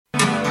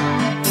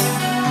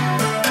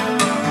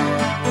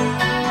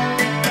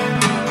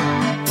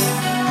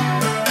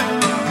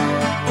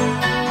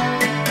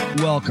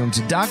Welcome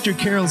to Dr.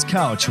 Carole's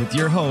Couch with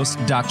your host,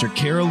 Dr.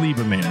 Carole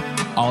Lieberman.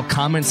 All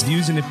comments,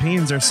 views, and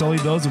opinions are solely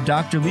those of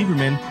Dr.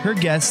 Lieberman, her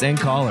guests, and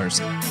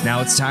callers.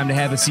 Now it's time to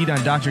have a seat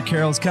on Dr.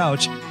 Carole's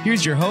Couch.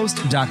 Here's your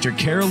host, Dr.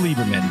 Carole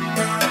Lieberman.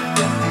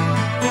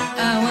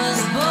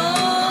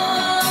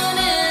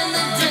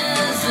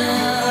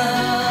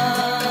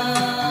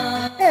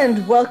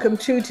 And welcome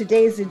to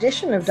today's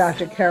edition of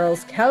Dr.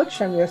 Carole's Couch.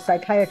 I'm your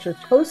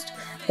psychiatrist host,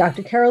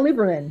 Dr. Carole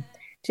Lieberman.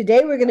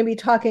 Today we're going to be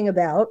talking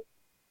about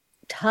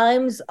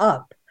time's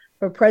up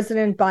for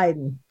President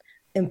Biden.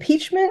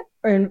 Impeachment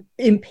or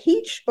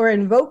impeach or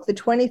invoke the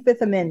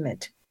 25th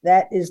Amendment?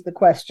 That is the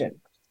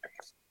question.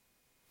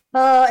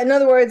 In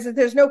other words,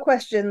 there's no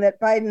question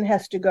that Biden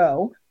has to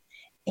go.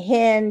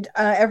 And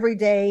every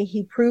day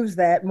he proves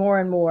that more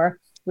and more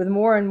with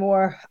more and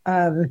more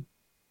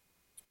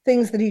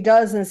things that he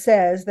does and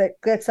says that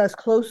gets us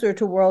closer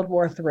to World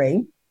War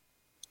III.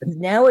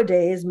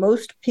 Nowadays,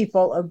 most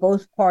people of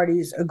both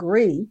parties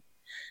agree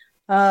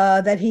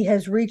that he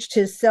has reached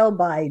his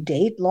sell-by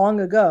date long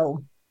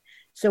ago.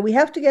 So we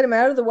have to get him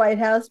out of the White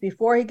House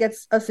before he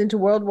gets us into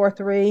World War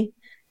III.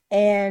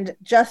 And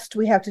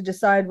we have to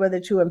decide whether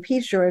to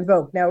impeach or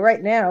invoke. Now,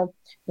 right now,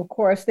 of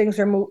course, things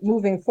are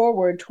moving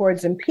forward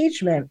towards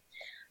impeachment.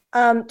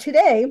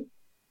 Today,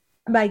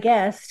 my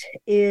guest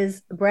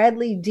is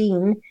Bradlee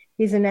Dean.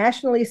 He's a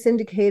nationally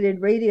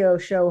syndicated radio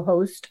show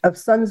host of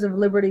Sons of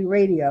Liberty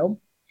Radio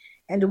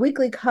and a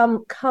weekly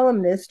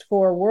columnist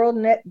for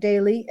WorldNet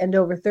Daily and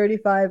over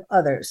 35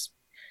 others.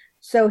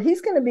 So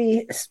we're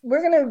going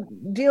to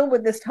deal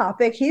with this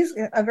topic. He's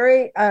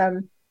very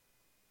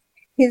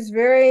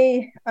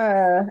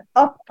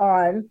up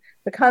on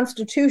the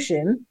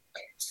Constitution.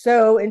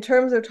 So in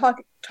terms of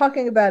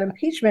talking about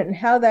impeachment and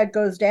how that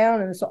goes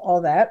down and so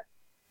all that,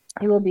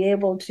 he will be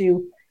able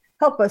to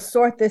help us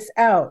sort this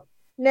out.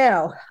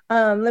 Now,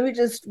 let me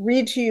just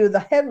read to you the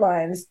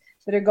headlines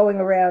that are going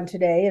around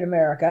today in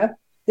America.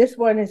 This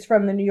one is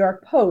from the New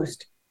York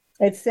Post.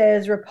 It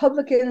says,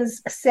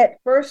 Republicans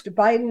set first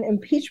Biden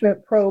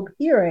impeachment probe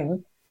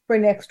hearing for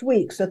next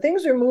week. So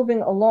things are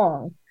moving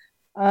along.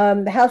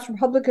 The House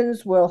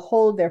Republicans will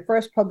hold their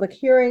first public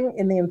hearing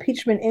in the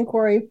impeachment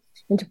inquiry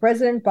into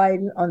President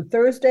Biden on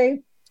Thursday,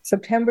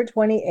 September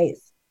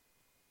 28th.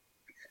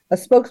 A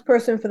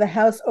spokesperson for the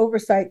House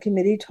Oversight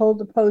Committee told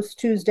the Post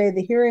Tuesday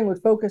the hearing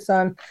would focus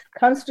on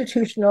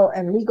constitutional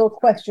and legal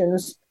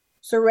questions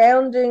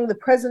surrounding the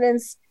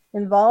president's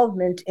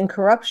involvement in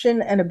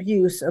corruption and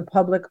abuse of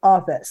public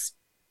office.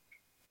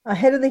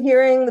 Ahead of the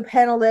hearing, the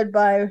panel led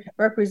by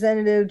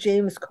Representative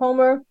James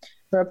Comer,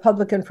 a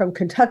Republican from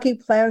Kentucky,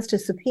 plans to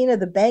subpoena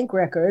the bank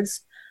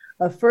records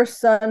of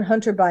first son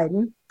Hunter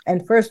Biden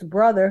and first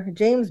brother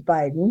James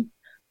Biden,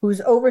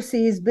 whose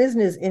overseas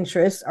business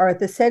interests are at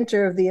the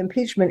center of the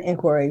impeachment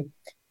inquiry,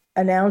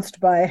 announced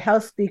by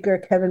House Speaker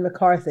Kevin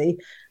McCarthy,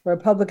 a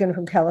Republican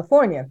from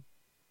California.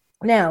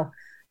 Now,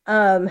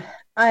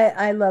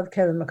 I love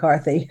Kevin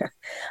McCarthy.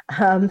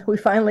 We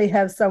finally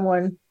have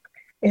someone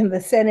in the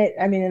Senate,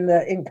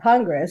 in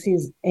Congress.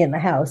 He's in the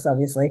House,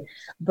 obviously,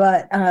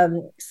 but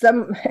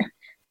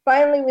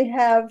finally we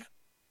have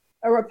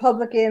a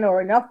Republican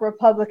or enough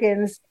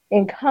Republicans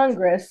in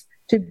Congress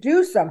to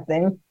do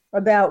something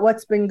about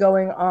what's been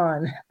going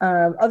on.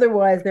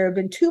 Otherwise, there have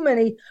been too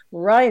many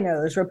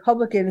rhinos,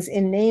 Republicans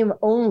in name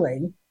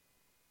only,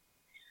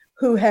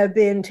 who have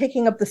been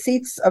taking up the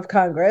seats of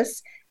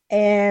Congress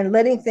and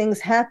letting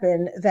things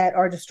happen that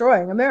are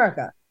destroying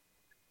America.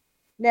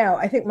 Now,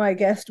 I think my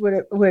guest would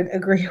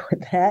agree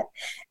with that.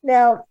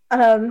 Now,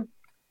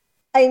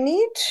 I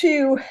need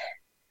to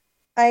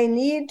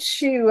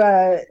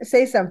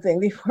say something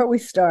before we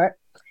start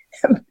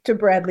to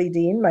Bradlee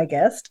Dean, my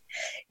guest.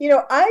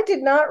 I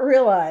did not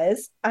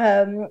realize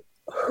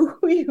who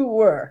you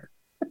were.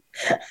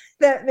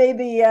 That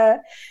maybe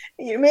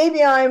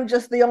I'm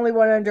just the only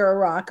one under a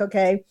rock,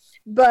 okay?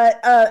 But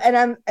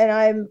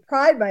I'm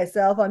pride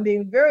myself on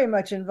being very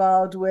much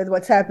involved with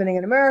what's happening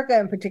in America,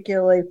 and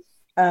particularly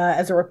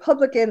as a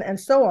Republican and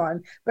so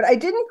on. But I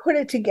didn't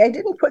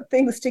put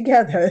things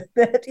together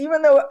that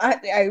even though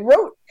I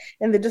wrote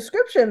in the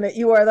description that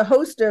you are the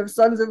host of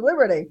Sons of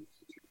Liberty,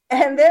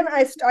 and then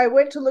I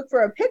went to look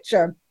for a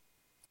picture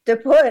to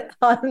put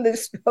on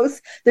this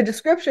post, the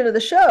description of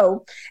the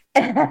show,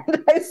 and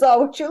I saw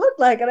what you looked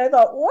like, and I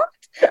thought, what?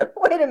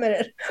 Wait a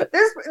minute.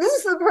 This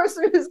is the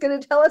person who's going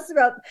to tell us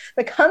about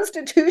the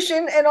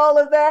Constitution and all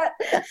of that.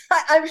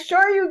 I'm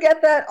sure you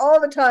get that all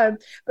the time,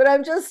 but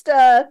I'm just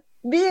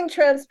being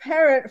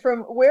transparent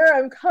from where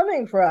I'm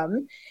coming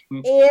from.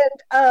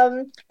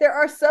 And there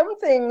are some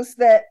things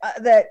that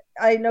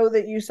I know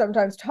that you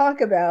sometimes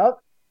talk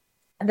about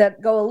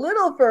that go a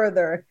little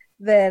further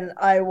than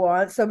I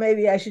want. So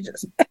maybe I should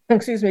just,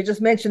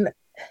 just mention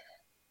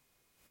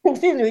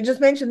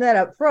that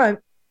up front.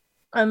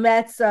 And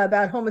that's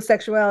about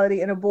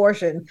homosexuality and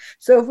abortion.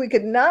 So if we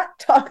could not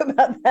talk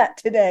about that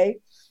today,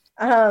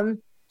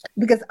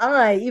 because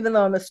even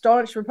though I'm a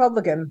staunch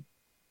Republican,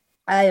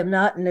 I am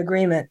not in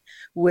agreement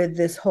with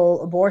this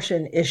whole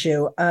abortion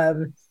issue.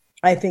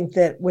 I think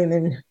that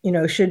women,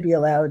 should be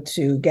allowed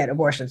to get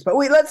abortions. But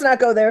let's not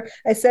go there.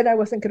 I said I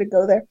wasn't going to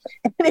go there.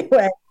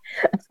 Anyway,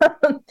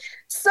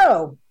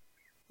 so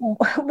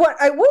what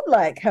I would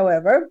like,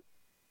 however,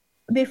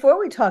 before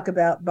we talk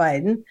about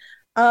Biden,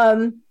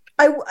 I'm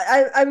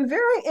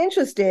very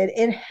interested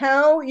in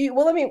how you.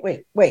 Well, let me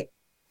wait.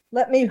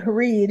 Let me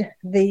read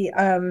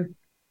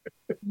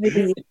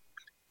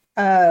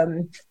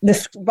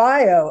this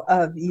bio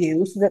of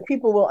you so that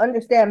people will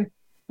understand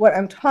what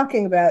I'm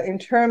talking about in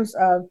terms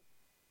of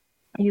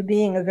you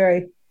being a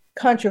very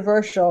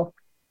controversial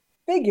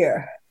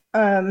figure.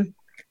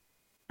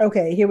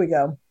 Okay, here we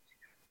go.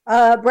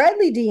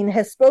 Bradlee Dean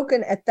has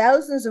spoken at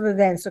thousands of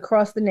events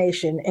across the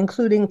nation,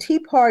 including tea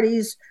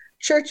parties,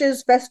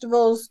 churches,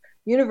 festivals,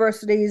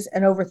 universities,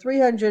 and over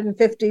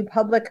 350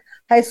 public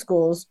high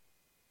schools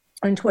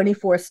in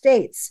 24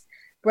 states.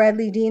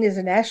 Bradlee Dean is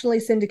a nationally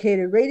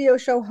syndicated radio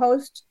show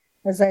host,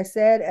 as I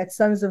said, at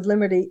Sons of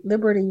Liberty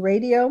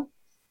Radio,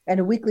 and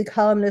a weekly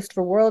columnist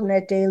for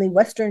WorldNet Daily,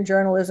 Western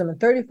Journalism, and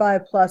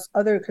 35 plus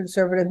other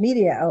conservative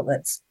media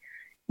outlets.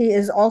 He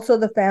is also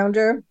the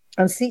founder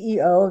and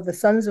CEO of the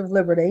Sons of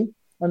Liberty,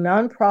 a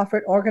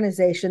nonprofit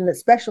organization that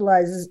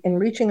specializes in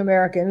reaching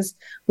Americans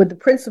with the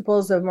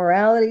principles of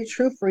morality,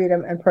 true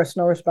freedom, and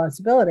personal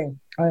responsibility.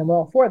 I am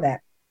all for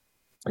that.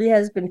 He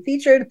has been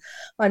featured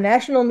on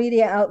national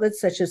media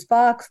outlets such as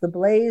Fox, The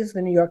Blaze,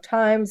 The New York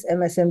Times,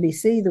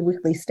 MSNBC, The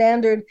Weekly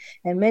Standard,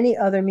 and many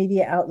other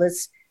media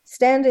outlets,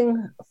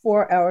 standing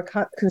for our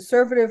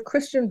conservative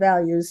Christian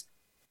values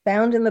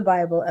found in the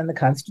Bible and the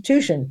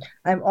Constitution.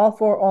 I'm all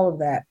for all of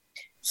that.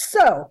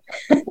 So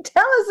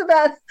tell us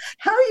about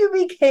how you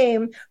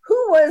became,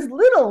 who was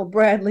little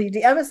Bradlee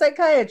Dean? I'm a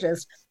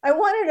psychiatrist. I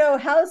want to know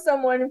how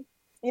someone,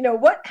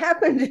 what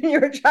happened in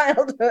your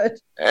childhood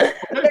that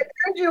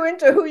turned you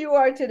into who you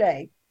are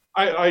today.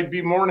 I'd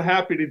be more than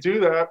happy to do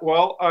that.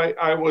 Well,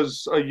 I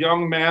was a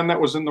young man that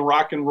was in the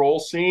rock and roll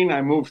scene.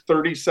 I moved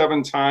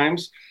 37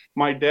 times.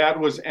 My dad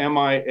was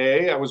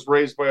MIA. I was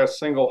raised by a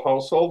single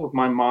household with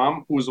my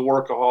mom, who was a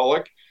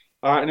workaholic,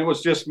 and it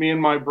was just me and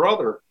my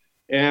brother.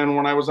 And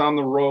when I was on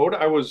the road,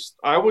 I was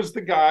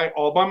the guy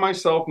all by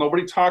myself.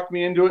 Nobody talked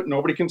me into it.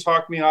 Nobody can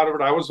talk me out of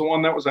it. I was the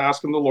one that was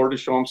asking the Lord to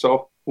show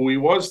himself who he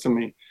was to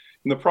me.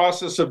 In the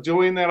process of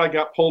doing that, I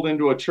got pulled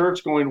into a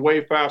church going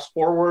way fast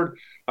forward.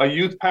 A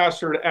youth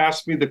pastor had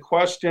asked me the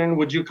question,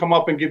 would you come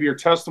up and give your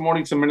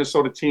testimony to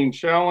Minnesota Teen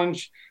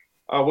Challenge,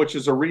 which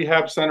is a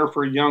rehab center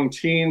for young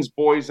teens,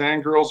 boys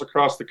and girls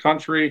across the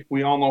country.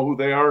 We all know who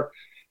they are.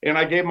 And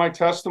I gave my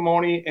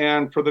testimony.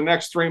 And for the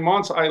next 3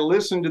 months, I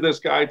listened to this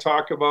guy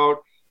talk about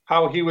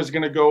how he was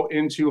going to go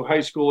into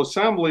high school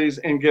assemblies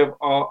and give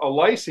a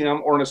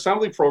lyceum or an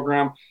assembly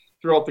program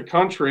throughout the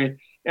country.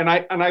 And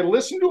I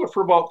listened to it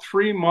for about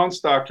 3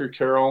 months, Dr.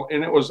 Carole,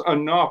 and it was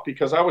enough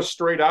because I was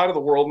straight out of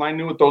the world and I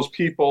knew what those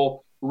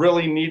people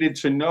really needed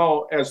to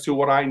know as to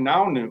what I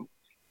now knew.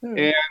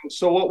 And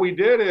so what we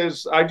did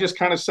is I just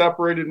kind of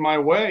separated my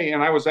way,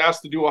 and I was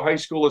asked to do a high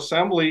school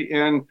assembly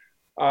in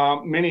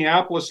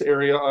Minneapolis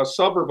area, a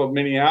suburb of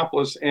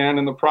Minneapolis. And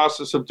in the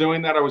process of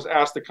doing that, I was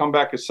asked to come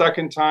back a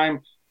second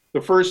time.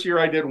 The first year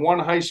I did one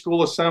high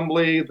school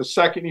assembly. The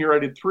second year I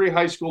did 3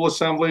 high school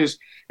assemblies.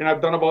 And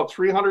I've done about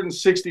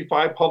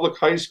 365 public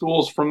high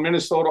schools from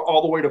Minnesota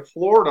all the way to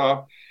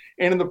Florida.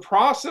 And in the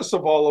process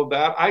of all of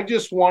that, I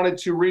just wanted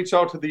to reach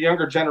out to the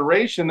younger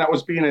generation that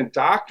was being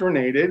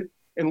indoctrinated.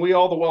 And we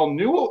all the well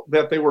knew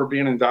that they were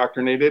being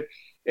indoctrinated.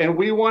 And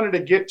we wanted to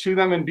get to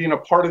them and being a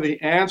part of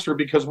the answer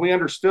because we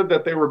understood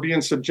that they were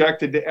being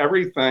subjected to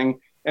everything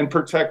and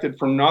protected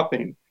from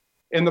nothing.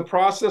 In the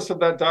process of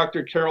that,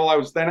 Dr. Carole, I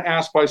was then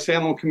asked by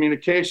Salem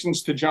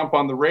Communications to jump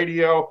on the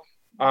radio.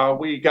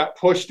 We got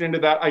pushed into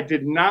that. I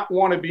did not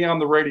want to be on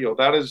the radio.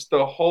 That is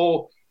the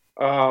whole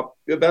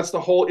that's the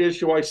whole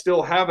issue I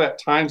still have at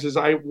times is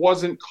I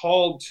wasn't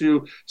called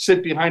to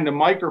sit behind a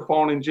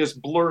microphone and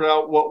just blurt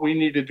out what we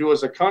need to do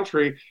as a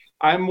country.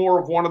 I'm more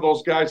of one of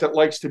those guys that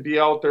likes to be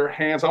out there,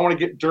 hands. I want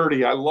to get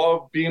dirty. I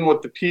love being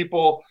with the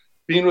people.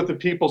 Being with the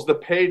people's the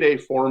payday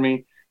for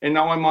me. And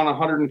now I'm on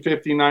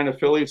 159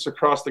 affiliates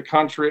across the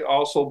country,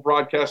 also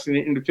broadcasting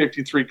into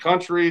 53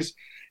 countries.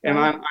 And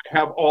I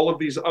have all of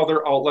these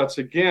other outlets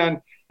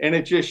again. And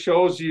it just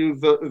shows you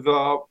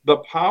the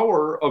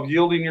power of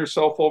yielding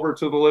yourself over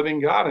to the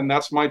living God. And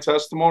that's my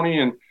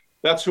testimony. And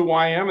that's who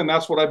I am. And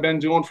that's what I've been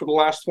doing for the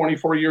last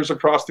 24 years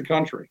across the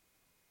country.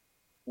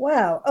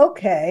 Wow.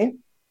 Okay.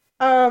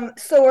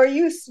 So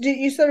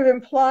you sort of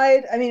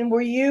implied,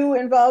 were you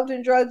involved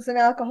in drugs and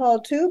alcohol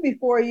too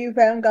before you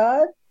found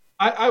God?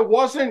 I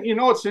wasn't,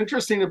 what's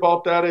interesting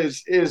about that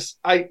is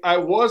I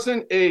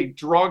wasn't a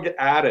drug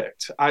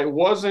addict. I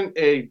wasn't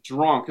a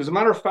drunk. As a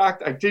matter of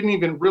fact, I didn't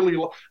even really,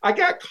 I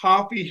got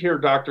coffee here,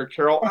 Dr.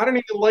 Carole. I don't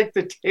even like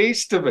the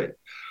taste of it.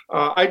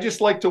 I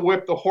just like to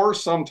whip the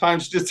horse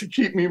sometimes just to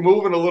keep me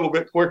moving a little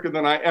bit quicker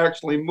than I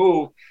actually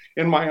move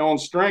in my own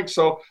strength.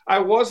 So I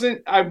was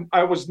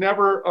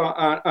never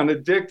an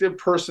addictive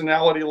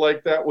personality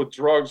like that with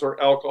drugs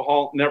or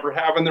alcohol, never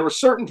have. And there were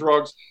certain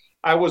drugs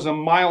I was a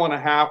mile and a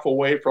half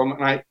away from,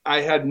 and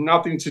I had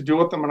nothing to do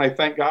with them. And I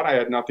thank God I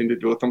had nothing to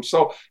do with them.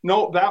 So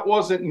no, that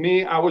wasn't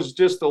me. I was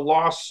just a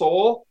lost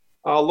soul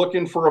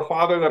looking for a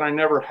father that I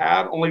never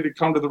had, only to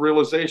come to the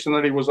realization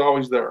that he was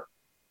always there.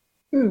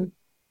 Okay,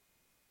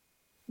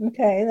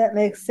 that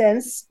makes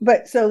sense.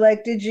 But so,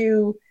 like, did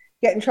you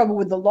get in trouble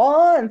with the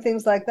law and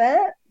things like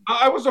that?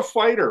 I was a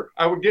fighter.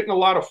 I would get in a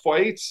lot of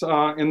fights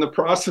in the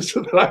process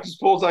of that. I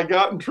suppose I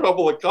got in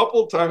trouble a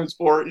couple times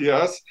for it,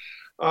 yes.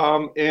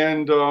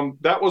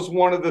 That was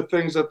one of the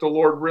things that the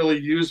Lord really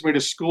used me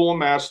to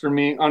schoolmaster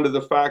me under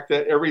the fact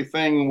that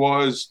everything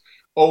was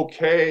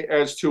okay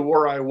as to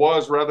where I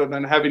was, rather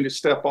than having to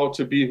step out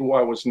to be who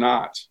I was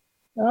not.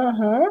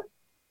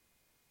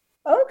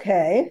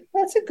 Okay,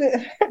 that's a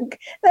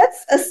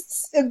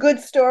good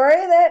story.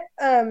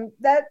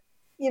 That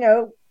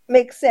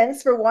makes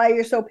sense for why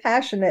you're so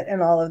passionate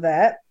and all of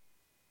that.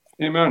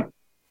 Amen.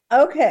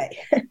 Okay.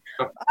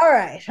 All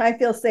right, I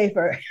feel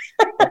safer.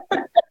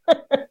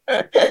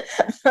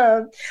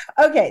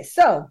 Okay,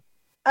 so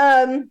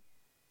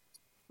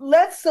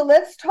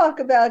let's talk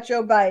about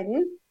Joe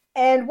Biden.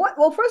 And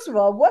first of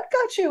all, what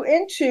got you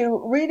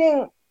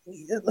into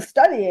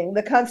studying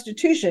the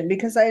Constitution?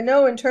 Because I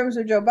know in terms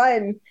of Joe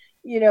Biden,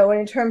 and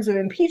in terms of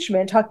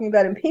impeachment, talking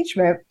about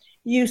impeachment,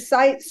 you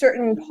cite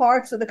certain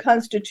parts of the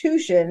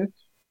Constitution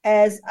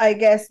as, I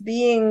guess,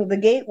 being the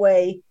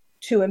gateway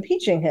to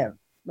impeaching him,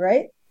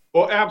 right?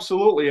 Well,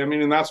 absolutely. I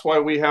mean, and that's why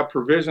we have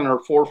provision. Our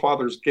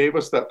forefathers gave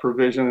us that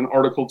provision in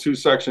Article 2,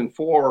 Section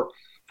 4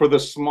 for the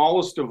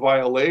smallest of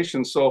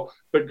violations.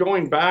 But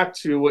going back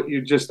to what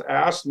you just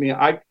asked me,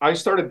 I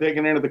started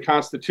digging into the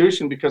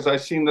Constitution because I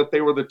seen that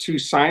they were the two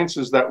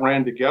sciences that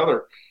ran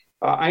together.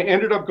 I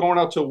ended up going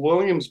out to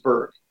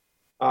Williamsburg.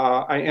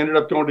 I ended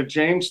up going to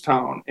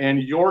Jamestown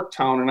and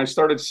Yorktown, and I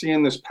started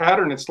seeing this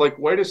pattern. It's like,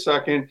 wait a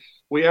second,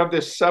 we have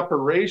this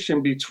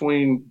separation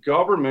between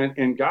government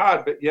and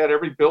God, but yet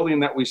every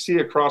building that we see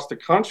across the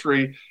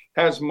country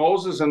has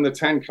Moses and the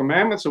Ten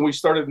Commandments. And we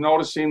started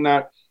noticing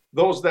that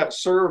those that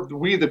served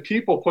we, the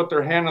people, put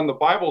their hand on the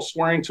Bible,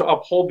 swearing to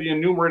uphold the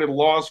enumerated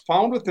laws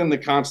found within the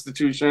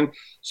Constitution.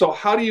 So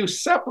how do you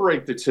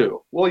separate the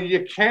two? Well,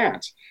 you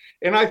can't.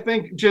 And I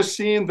think just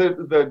seeing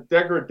the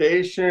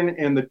degradation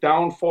and the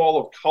downfall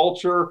of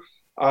culture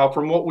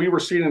from what we were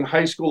seeing in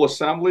high school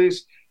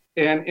assemblies,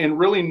 and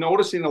really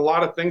noticing a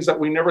lot of things that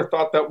we never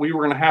thought that we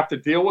were going to have to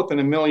deal with in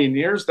a million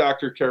years,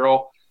 Dr.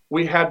 Carole,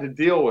 we had to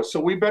deal with. So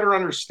we better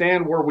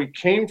understand where we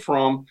came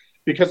from,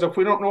 because if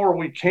we don't know where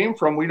we came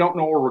from, we don't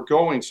know where we're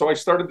going. So I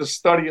started to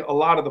study a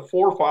lot of the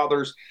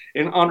forefathers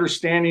in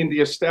understanding the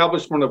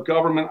establishment of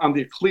government on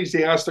the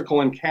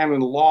ecclesiastical and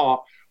canon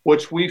law,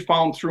 which we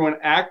found through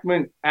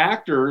enactment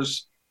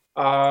actors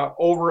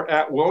over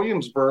at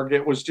Williamsburg.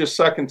 It was just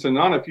second to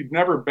none. If you've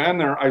never been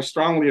there, I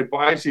strongly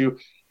advise you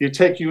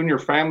take you and your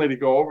family to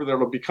go over there.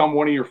 It'll become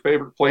one of your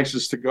favorite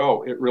places to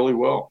go. It really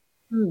will.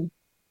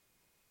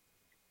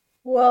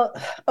 Well,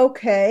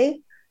 okay.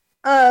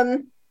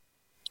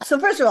 So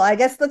first of all, I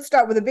guess let's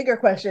start with a bigger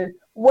question.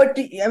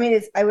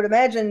 I would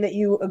imagine that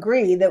you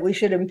agree that we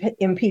should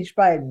impeach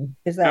Biden.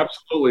 Is that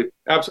absolutely?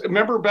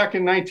 Remember back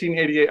in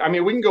 1988? I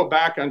mean, we can go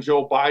back on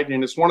Joe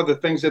Biden. It's one of the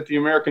things that the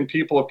American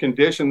people have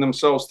conditioned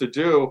themselves to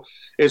do,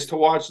 is to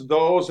watch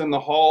those in the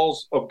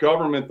halls of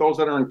government, those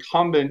that are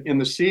incumbent in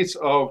the seats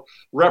of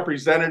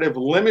representative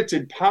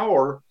limited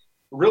power,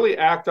 really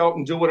act out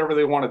and do whatever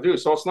they want to do.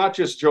 So it's not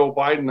just Joe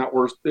Biden that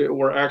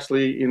we're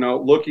actually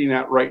looking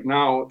at right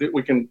now, that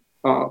we can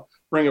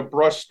bring a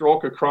brush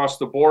stroke across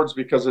the boards,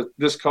 because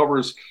this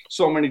covers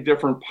so many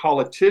different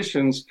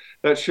politicians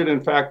that should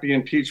in fact be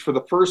impeached for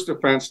the first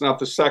offense, not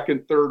the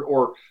second, third,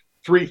 or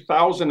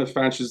 3,000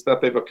 offenses that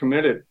they've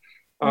committed.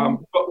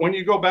 But when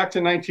you go back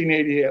to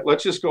 1988,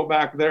 let's just go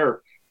back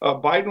there.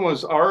 Biden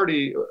was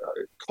already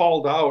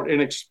called out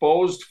and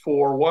exposed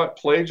for what?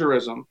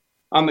 Plagiarism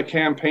on the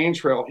campaign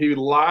trail. He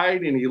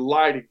lied, and he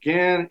lied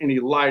again, and he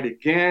lied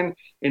again,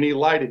 and he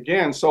lied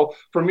again. So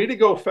for me to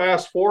go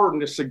fast forward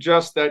and to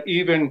suggest that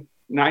and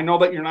I know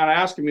that you're not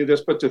asking me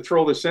this, but to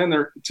throw this in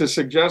there, to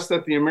suggest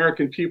that the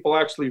American people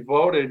actually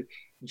voted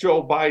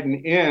Joe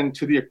Biden in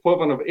to the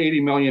equivalent of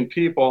 80 million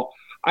people,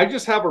 I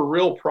just have a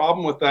real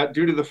problem with that,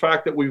 due to the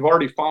fact that we've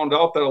already found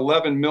out that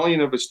 11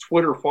 million of his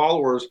Twitter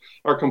followers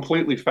are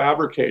completely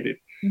fabricated.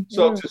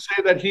 So to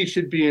say that he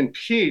should be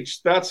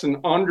impeached, that's an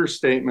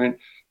understatement.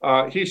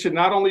 He should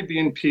not only be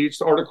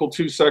impeached, Article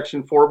 2,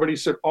 Section 4, but he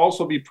should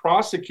also be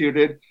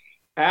prosecuted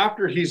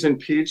after he's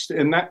impeached.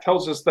 And that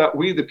tells us that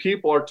we, the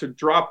people, are to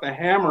drop the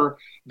hammer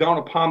down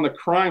upon the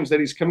crimes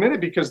that he's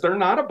committed, because they're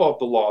not above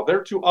the law.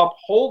 They're to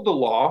uphold the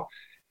law.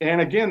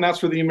 And again,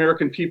 that's where the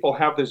American people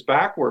have this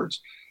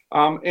backwards.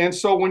 And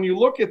so when you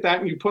look at that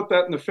and you put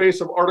that in the face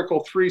of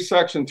Article 3,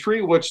 Section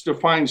 3, which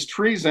defines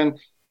treason,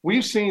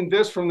 we've seen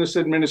this from this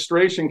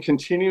administration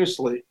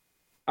continuously.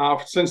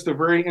 since the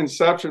very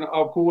inception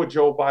of who a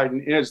Joe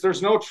Biden is.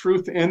 There's no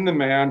truth in the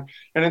man.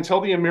 And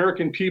until the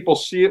American people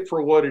see it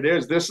for what it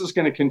is, this is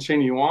going to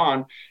continue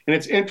on. And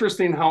it's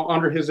interesting how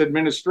under his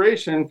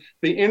administration,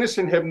 the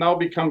innocent have now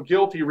become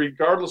guilty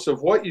regardless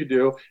of what you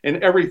do,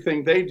 and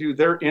everything they do,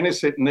 they're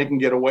innocent and they can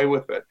get away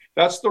with it.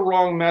 That's the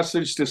wrong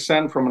message to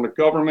send from a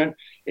government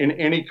in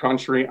any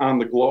country on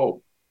the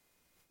globe.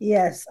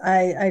 Yes,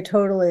 I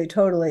totally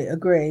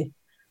agree.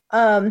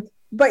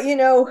 But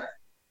you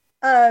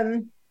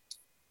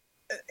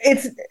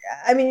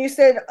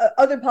said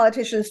other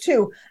politicians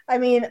too. I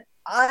mean,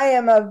 I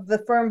am of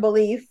the firm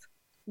belief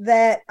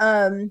that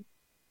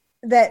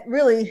that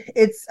really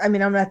I'm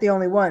not the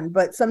only one,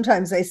 but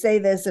sometimes I say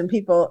this and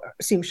people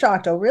seem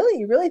shocked. Oh, really?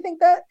 You really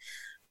think that?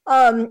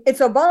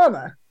 It's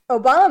Obama.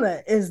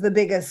 Obama is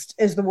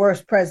the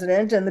worst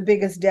president and the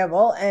biggest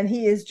devil, and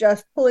he is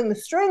just pulling the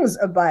strings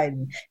of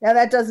Biden. Now,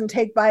 that doesn't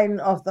take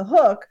Biden off the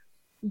hook,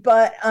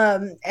 but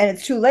and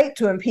it's too late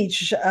to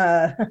impeach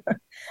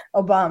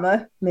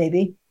Obama,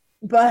 maybe.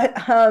 But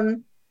I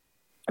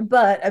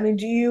mean,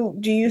 do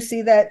you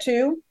see that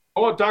too?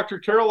 Oh, Dr.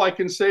 Carole, I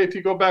can say if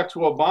you go back to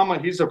Obama,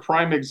 he's a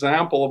prime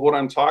example of what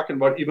I'm talking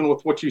about, even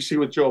with what you see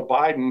with Joe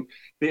Biden.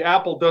 The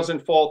apple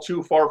doesn't fall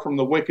too far from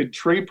the wicked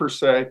tree, per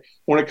se,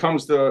 when it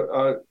comes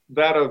to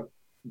that of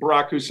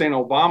Barack Hussein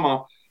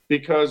Obama,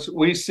 because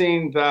we've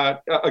seen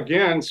that,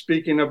 again,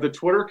 speaking of the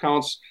Twitter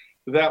accounts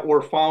that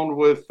were found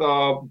with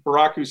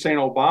Barack Hussein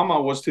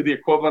Obama was to the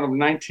equivalent of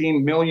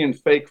 19 million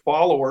fake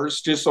followers,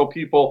 just so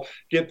people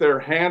get their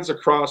hands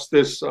across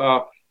this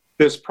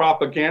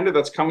propaganda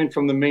that's coming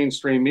from the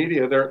mainstream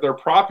media. They're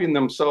propping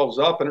themselves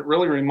up, and it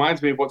really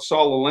reminds me of what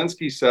Saul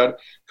Alinsky said: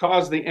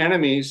 cause the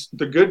enemies,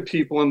 the good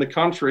people in the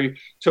country,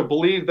 to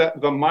believe that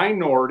the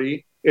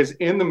minority is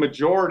in the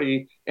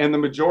majority and the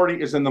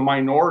majority is in the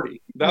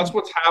minority. That's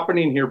what's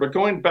happening here. But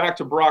going back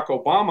to Barack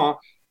Obama,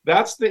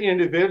 that's the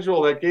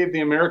individual that gave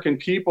the American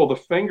people the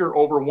finger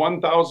over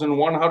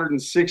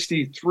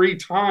 1,163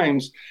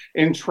 times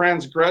in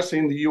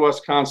transgressing the U.S.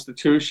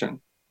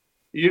 Constitution.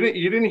 You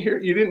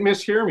didn't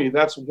mishear me.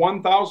 That's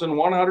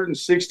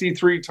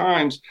 1,163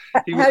 times.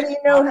 How do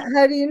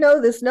you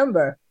know this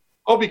number?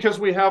 Oh, because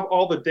we have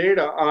all the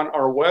data on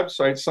our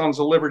website,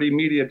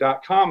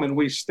 sonsoflibertymedia.com, and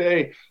we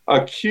stay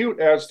acute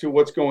as to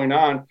what's going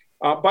on.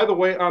 By the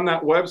way, on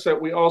that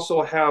website, we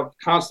also have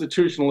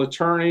constitutional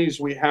attorneys.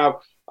 We have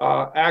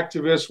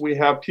activists. We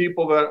have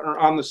people that are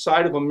on the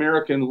side of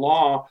American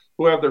law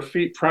who have their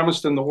feet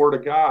premised in the Word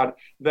of God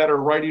that are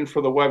writing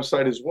for the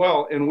website as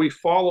well. And we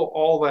follow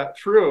all that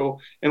through,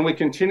 and we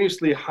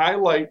continuously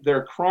highlight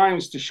their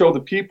crimes to show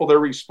the people their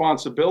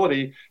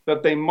responsibility,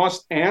 that they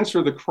must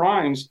answer the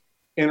crimes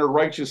in a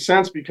righteous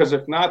sense, because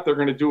if not, they're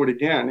going to do it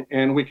again.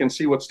 And we can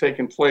see what's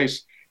taken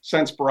place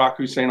since Barack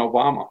Hussein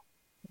Obama.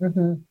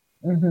 Mm-hmm.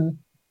 Mm-hmm.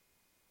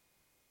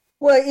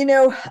 Well,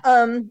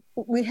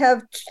 we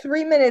have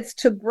 3 minutes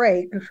to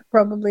break,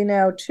 probably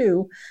now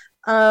 2.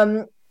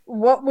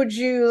 What would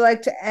you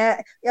like to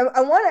add?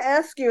 I want to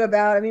ask you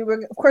about,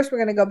 of course, we're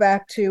going to go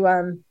back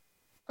to,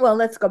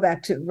 let's go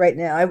back to right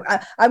now.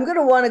 I'm going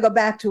to want to go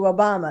back to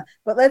Obama,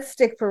 but let's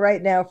stick for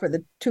right now for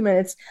the 2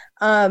 minutes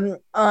on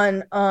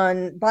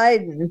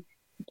Biden.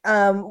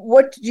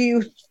 What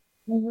do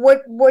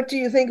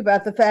you think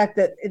about the fact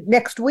that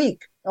next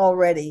week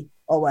already?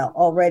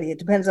 Already, it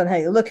depends on how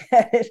you look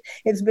at it.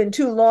 It's been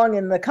too long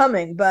in the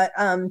coming, but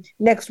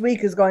next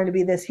week is going to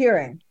be this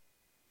hearing.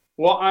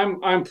 Well,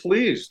 I'm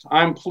pleased.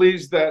 I'm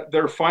pleased that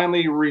they're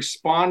finally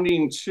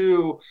responding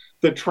to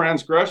the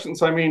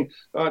transgressions.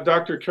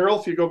 Dr. Carole,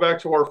 if you go back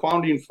to our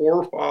founding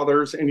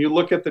forefathers and you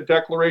look at the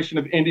Declaration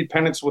of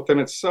Independence within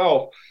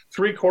itself,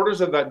 3/4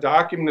 of that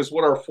document is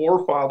what our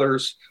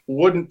forefathers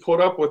wouldn't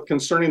put up with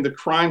concerning the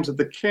crimes of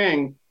the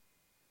king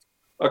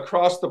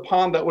across the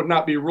pond that would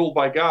not be ruled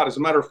by God. As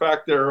a matter of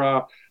fact,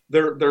 their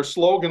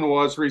slogan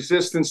was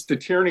resistance to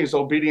tyranny is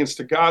obedience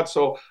to God.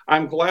 So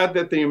I'm glad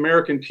that the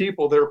American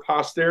people, their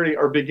posterity,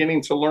 are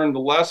beginning to learn the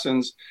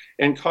lessons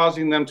and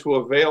causing them to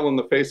avail in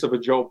the face of a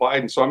Joe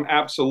Biden. So I'm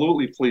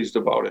absolutely pleased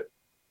about it.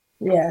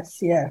 Yes,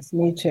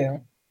 me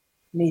too.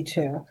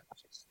 Do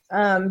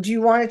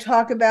you want to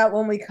talk about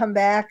when we come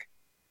back?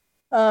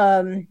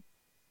 Let's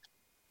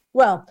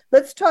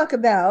talk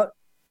about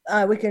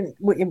we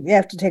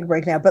have to take a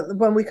break now, but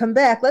when we come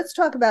back, let's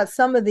talk about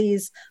some of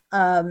these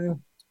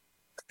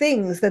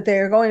things that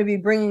they're going to be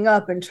bringing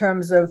up in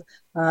terms of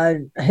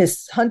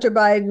his Hunter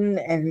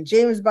Biden and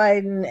James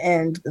Biden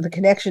and the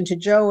connection to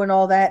Joe and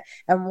all that,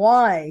 and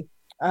why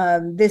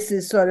this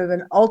is sort of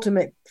an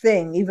ultimate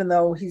thing, even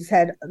though he's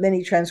had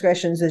many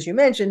transgressions, as you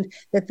mentioned,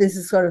 that this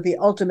is sort of the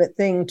ultimate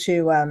thing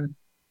to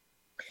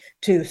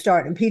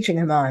start impeaching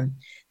him on.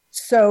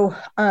 So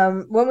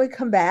when we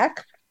come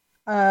back,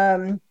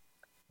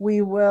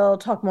 we will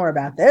talk more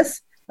about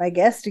this. My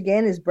guest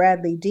again is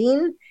Bradlee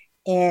Dean,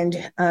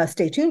 and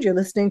stay tuned. You're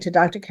listening to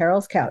Dr.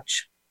 Carole's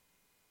Couch.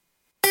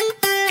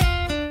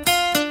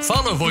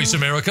 Follow Voice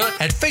America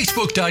at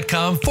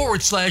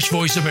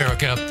facebook.com/Voice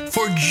America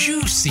for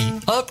juicy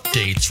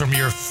updates from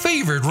your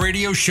favorite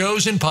radio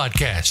shows and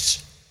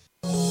podcasts.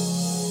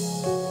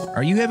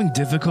 Are you having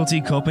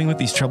difficulty coping with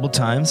these troubled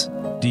times?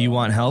 Do you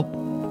want help?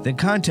 Then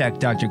contact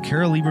Dr.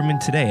 Carole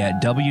Lieberman today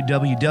at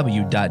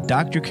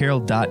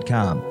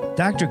www.drcarole.com.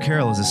 Dr.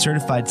 Carole is a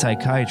certified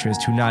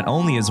psychiatrist who not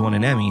only has won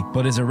an Emmy,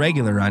 but is a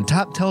regular on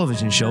top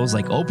television shows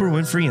like Oprah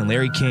Winfrey and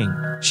Larry King.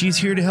 She's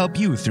here to help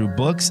you through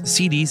books,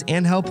 CDs,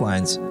 and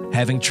helplines.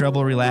 Having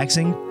trouble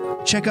relaxing?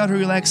 Check out her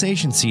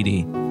relaxation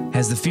CD.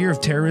 Has the fear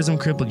of terrorism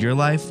crippled your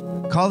life?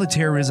 Call the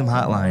terrorism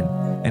hotline.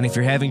 And if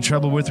you're having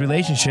trouble with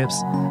relationships,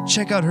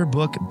 check out her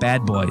book,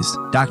 Bad Boys.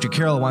 Dr.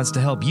 Carole wants to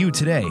help you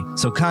today,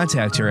 so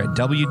contact her at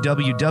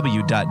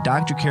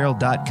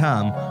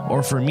www.drcarole.com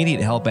or for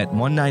immediate help at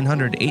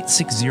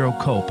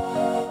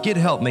 1-900-860-COPE. Get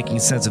help making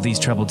sense of these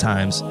troubled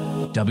times.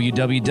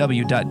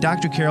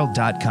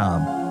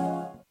 www.drcarole.com.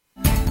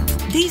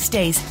 These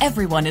days,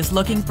 everyone is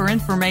looking for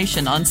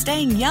information on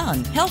staying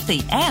young,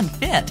 healthy, and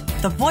fit.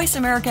 The Voice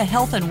America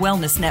Health and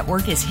Wellness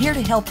Network is here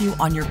to help you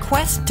on your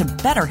quest to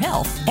better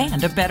health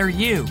and a better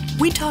you.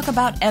 We talk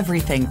about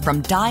everything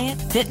from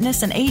diet,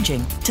 fitness, and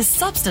aging to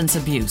substance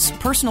abuse,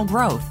 personal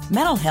growth,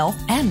 mental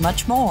health, and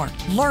much more.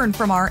 Learn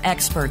from our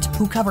experts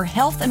who cover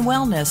health and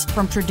wellness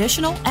from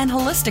traditional and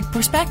holistic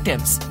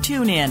perspectives.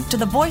 Tune in to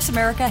the Voice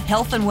America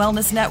Health and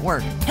Wellness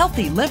Network.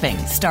 Healthy living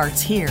starts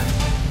here.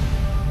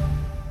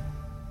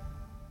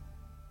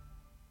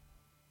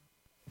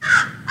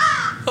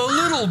 A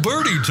little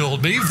birdie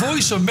told me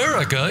Voice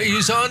America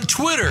is on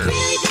Twitter.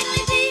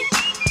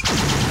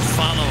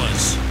 Follow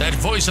us at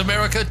Voice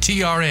America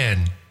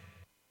TRN.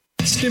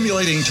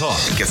 Stimulating talk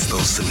gets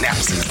those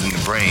synapses in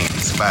the brain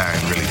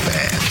firing really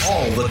fast.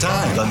 all the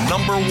time. The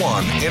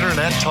 #1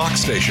 internet talk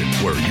station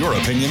where your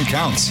opinion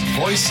counts.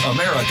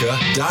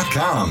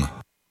 VoiceAmerica.com.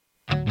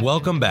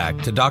 Welcome back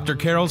to Dr.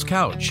 Carol's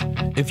Couch.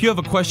 If you have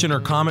a question or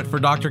comment for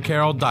Dr.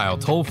 Carole, dial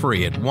toll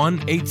free at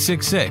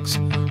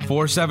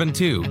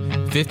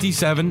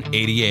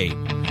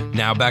 1-866-472-5788.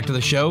 Now back to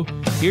the show.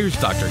 Here's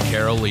Dr.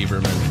 Carole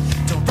Lieberman.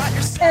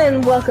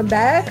 And welcome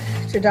back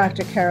to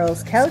Dr.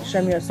 Carol's Couch.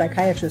 I'm your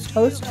psychiatrist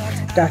host,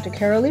 Dr.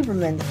 Carole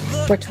Lieberman.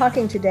 We're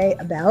talking today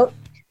about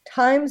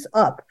time's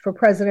up for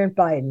President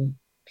Biden.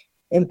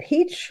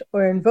 Impeach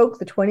or invoke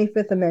the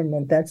 25th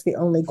Amendment? That's the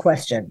only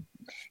question.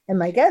 And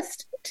my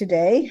guest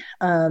today,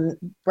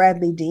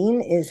 Bradlee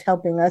Dean, is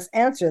helping us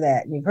answer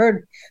that. And you've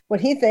heard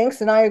what he thinks,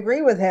 and I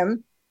agree with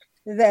him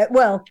that,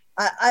 well,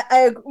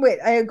 I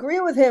agree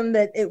with him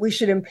that we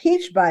should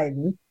impeach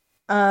Biden.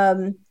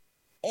 And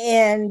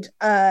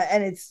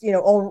it's,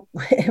 a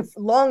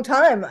long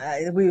time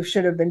we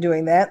should have been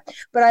doing that.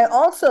 But I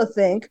also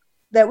think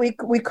that we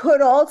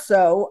could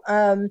also,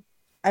 and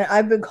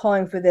I've been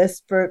calling for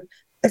this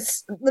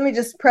let me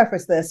just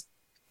preface this.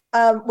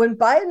 When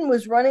Biden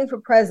was running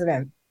for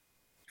president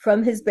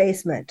from his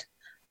basement,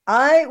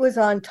 I was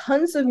on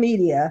tons of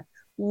media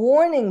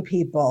warning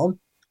people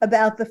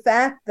about the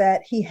fact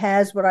that he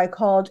has what I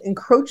called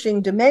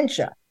encroaching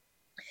dementia.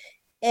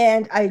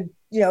 And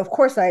of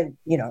course I'm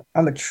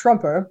a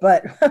Trumper,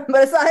 but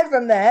aside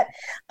from that,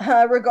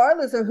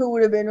 regardless of who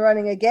would have been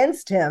running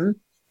against him,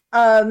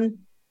 I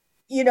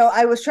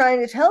was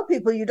trying to tell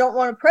people you don't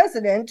want a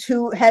president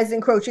who has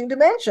encroaching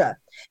dementia.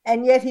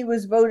 And yet he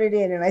was voted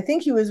in. And I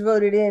think he was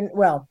voted in,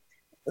 well,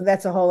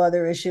 that's a whole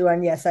other issue.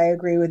 And yes, I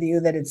agree with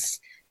you that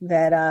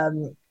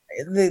the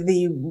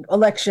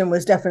election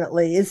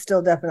is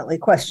still definitely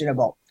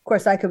questionable. Of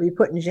course, I could be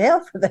put in jail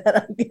for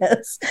that, I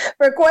guess,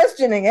 for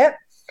questioning it.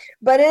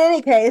 But in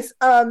any case,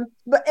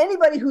 but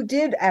anybody who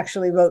did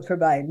actually vote for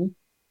Biden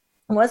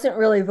wasn't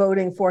really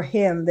voting for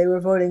him. They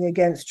were voting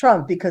against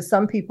Trump because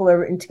some people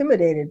are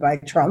intimidated by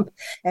Trump.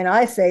 And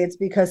I say it's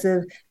because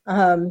of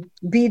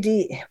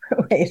BDS,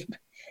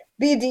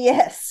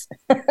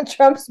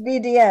 Trump's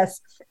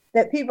BDS,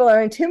 that people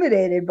are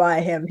intimidated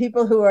by him.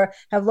 People who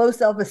have low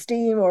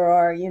self-esteem or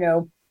are,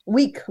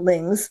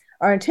 weaklings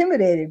are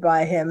intimidated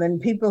by him.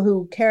 And people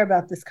who care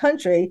about this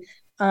country,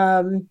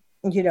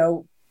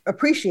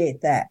 appreciate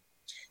that.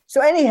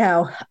 So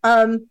anyhow,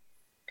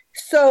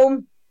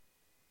 so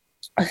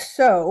I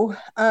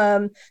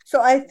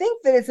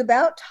think that it's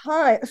about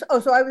time.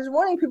 So I was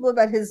warning people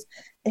about his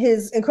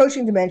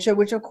encroaching dementia,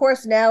 which of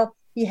course now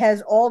he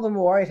has all the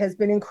more. It has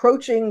been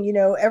encroaching,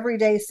 every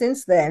day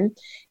since then.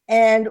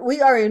 And we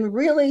are in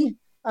really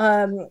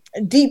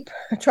deep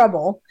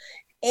trouble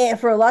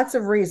for lots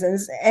of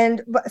reasons.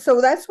 So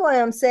that's why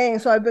I'm saying,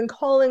 so I've been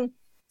calling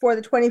for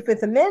the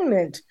 25th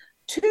Amendment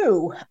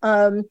too,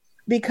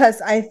 because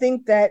I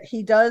think that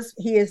he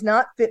is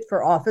not fit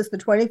for office. The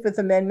 25th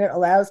Amendment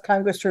allows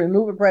Congress to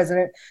remove a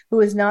president who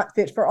is not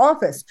fit for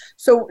office.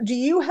 So do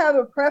you have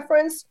a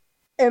preference,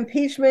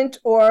 impeachment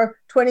or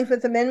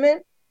 25th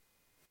Amendment?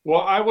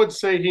 Well, I would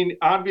say he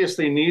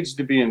obviously needs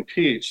to be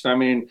impeached. I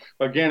mean,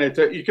 again,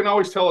 you can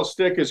always tell a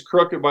stick is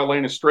crooked by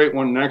laying a straight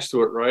one next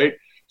to it, right?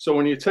 So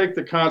when you take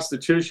the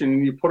Constitution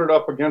and you put it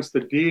up against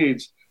the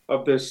deeds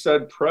of this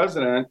said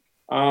president,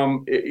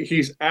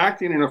 He's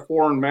acting in a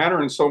foreign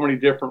manner in so many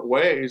different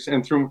ways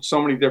and through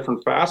so many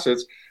different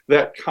facets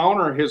that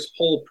counter his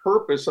whole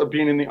purpose of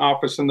being in the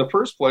office in the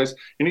first place.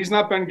 And he's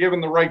not been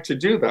given the right to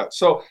do that.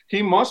 So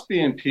he must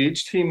be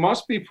impeached. He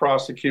must be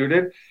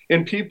prosecuted,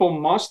 and people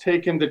must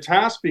take him to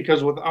task,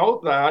 because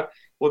without that,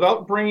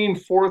 without bringing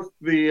forth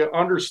the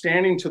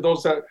understanding to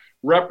those that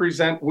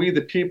represent we,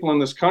 the people in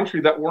this country,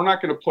 that we're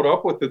not going to put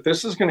up with it,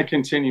 this is going to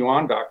continue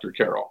on, Dr.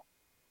 Carole.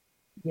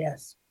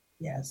 Yes.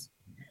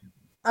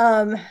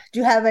 Do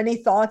you have any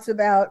thoughts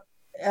about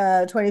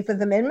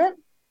 25th Amendment?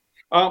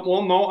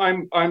 Well,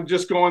 no, I'm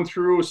just going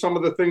through some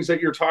of the things that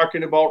you're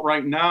talking about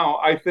right now.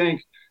 I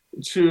think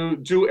to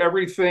do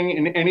everything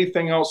and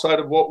anything outside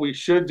of what we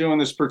should do in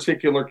this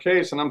particular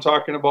case, and I'm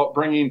talking about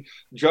bringing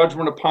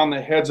judgment upon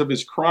the heads of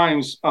his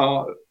crimes.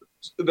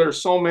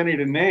 There's so many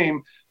to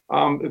name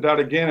that,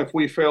 again, if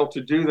we fail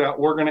to do that,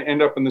 we're going to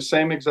end up in the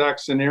same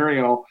exact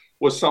scenario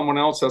with someone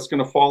else that's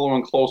going to follow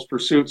in close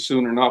pursuit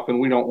soon enough,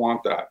 and we don't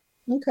want that.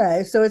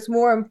 Okay, so it's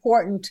more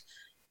important,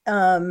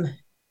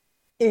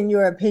 in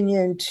your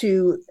opinion,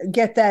 to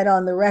get that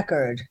on the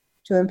record,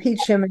 to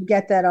impeach him and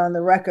get that on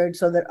the record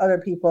so that other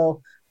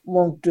people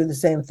won't do the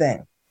same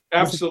thing.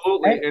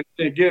 Absolutely. Right?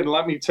 And again,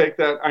 let me take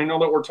that. I know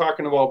that we're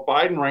talking about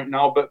Biden right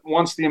now, but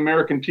once the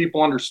American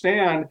people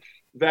understand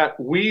that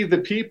we, the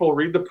people,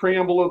 read the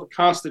preamble of the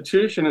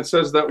Constitution, it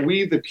says that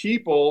we, the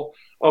people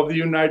of the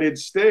United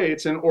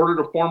States, in order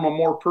to form a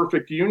more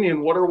perfect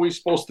union, what are we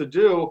supposed to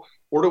do?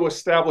 We're to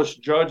establish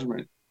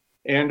judgment.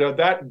 And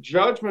that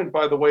judgment,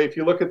 by the way, if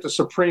you look at the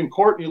Supreme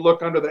Court and you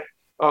look under the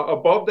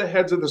above the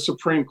heads of the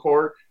Supreme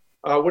Court,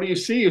 what do you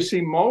see? You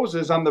see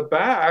Moses on the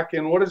back,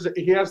 and what is it?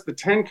 He has the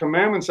 10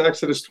 Commandments,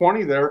 Exodus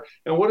 20 there.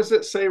 And what does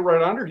it say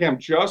right under him?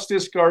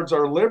 Justice guards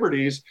our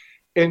liberties.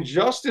 And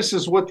justice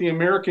is what the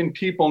American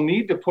people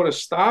need to put a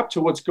stop to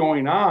what's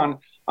going on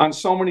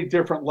so many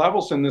different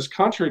levels in this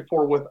country.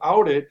 For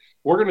without it,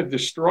 we're going to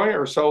destroy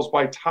ourselves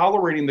by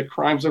tolerating the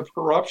crimes of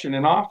corruption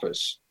in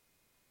office.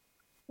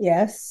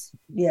 Yes,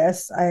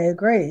 I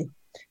agree.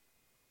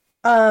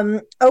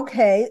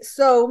 Okay,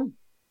 so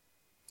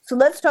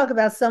let's talk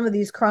about some of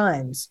these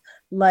crimes,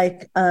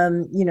 like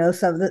some of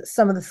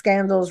the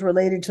scandals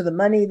related to the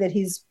money that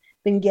he's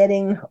been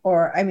getting,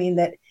 or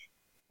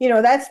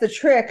that's the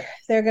trick.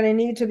 They're going to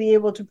need to be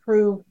able to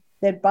prove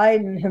that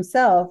Biden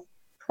himself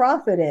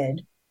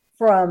profited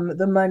from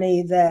the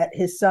money that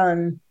his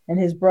son and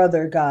his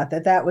brother got,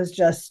 that was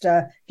just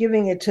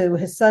giving it to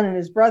his son and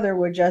his brother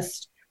were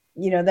just,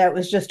 that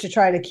was just to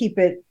try to keep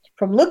it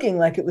from looking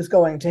like it was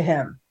going to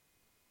him.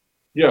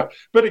 Yeah.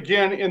 But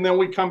again, and then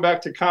we come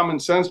back to common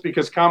sense,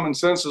 because common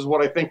sense is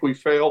what I think we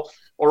fail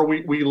or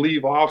we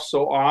leave off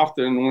so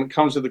often when it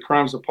comes to the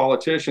crimes of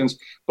politicians.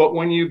 But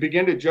when you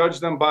begin to judge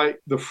them by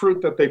the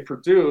fruit that they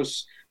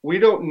produce, we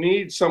don't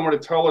need someone to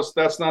tell us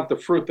that's not the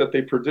fruit that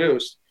they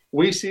produced.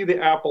 We see the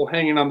apple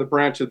hanging on the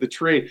branch of the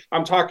tree.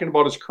 I'm talking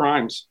about his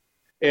crimes.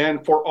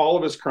 And for all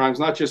of his crimes,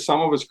 not just some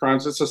of his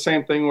crimes. It's the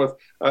same thing with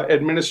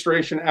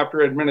administration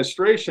after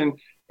administration.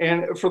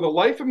 And for the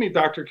life of me,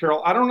 Dr.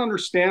 Carole, I don't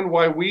understand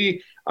why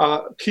we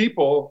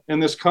people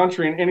in this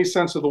country, in any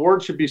sense of the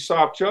word, should be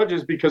soft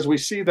judges, because we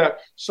see that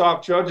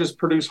soft judges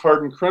produce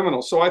hardened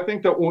criminals. So I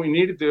think that what we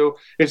need to do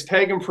is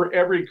tag him for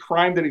every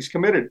crime that he's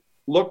committed.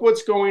 Look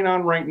what's going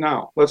on right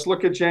now. Let's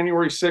look at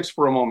January 6th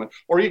for a moment.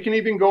 Or you can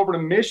even go over to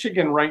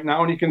Michigan right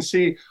now, and you can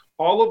see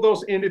all of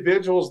those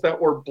individuals that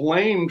were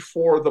blamed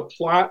for the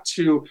plot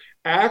to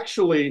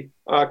actually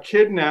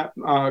kidnap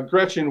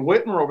Gretchen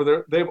Whitmer over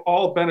there. They've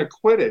all been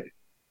acquitted.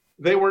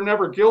 They were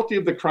never guilty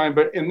of the crime.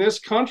 But in this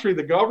country,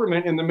 the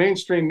government and the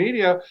mainstream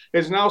media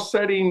is now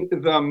setting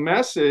the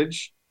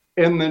message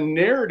and the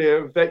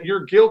narrative that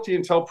you're guilty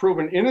until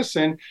proven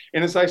innocent.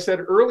 And as I said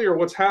earlier,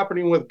 what's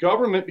happening with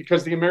government,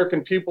 because the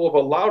American people have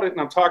allowed it,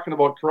 and I'm talking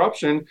about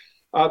corruption,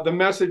 the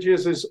message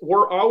is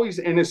we're always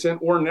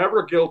innocent, we're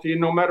never guilty,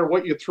 and no matter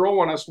what you throw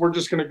on us, we're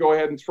just going to go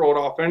ahead and throw it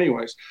off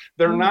anyways.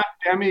 They're not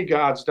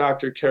demigods,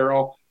 Dr.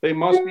 Carole. They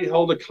must be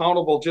held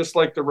accountable just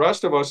like the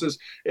rest of us.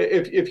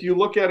 If you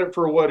look at it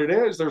for what it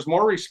is, there's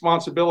more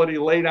responsibility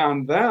laid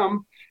on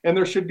them, and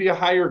there should be a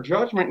higher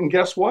judgment. And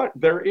guess what?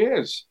 There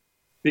is.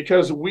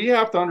 Because we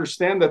have to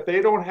understand that they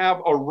don't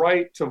have a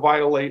right to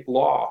violate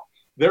law.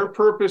 Their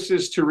purpose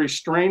is to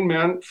restrain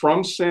men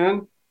from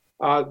sin.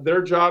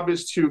 Their job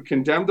is to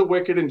condemn the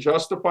wicked and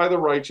justify the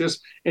righteous,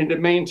 and to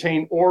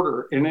maintain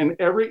order. And in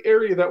every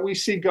area that we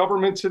see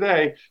government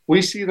today,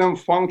 we see them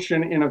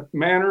function in a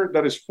manner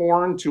that is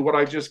foreign to what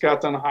I just got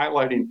done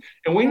highlighting.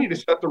 And we need to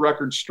set the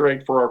record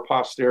straight for our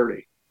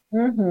posterity.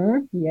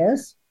 Mm-hmm.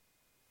 Yes.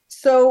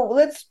 So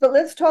let's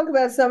talk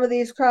about some of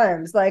these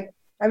crimes.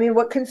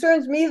 What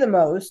concerns me the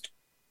most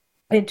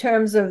in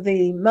terms of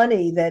the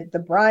money, that the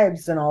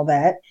bribes and all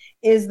that,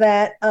 is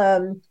that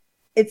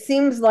it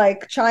seems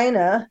like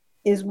China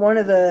is one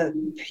of the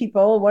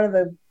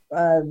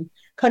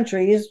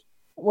countries,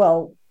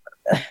 that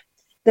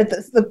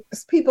the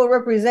people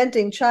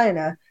representing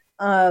China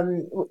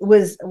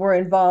were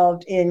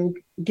involved in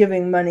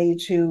giving money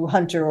to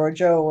Hunter or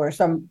Joe or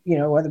some,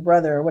 or the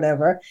brother or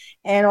whatever,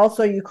 and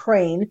also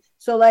Ukraine.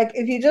 So like,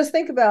 if you just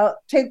take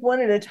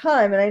one at a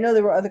time, and I know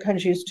there were other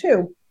countries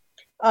too.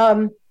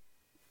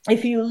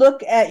 If you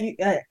look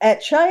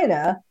at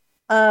China,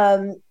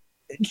 any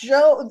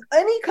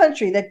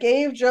country that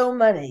gave Joe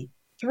money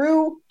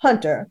through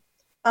Hunter,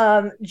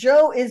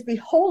 Joe is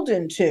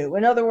beholden to.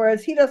 In other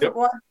words, he doesn't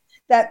want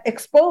that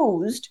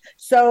exposed,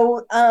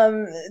 so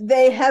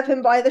they have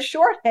him by the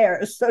short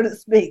hairs, so to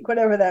speak,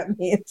 whatever that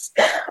means.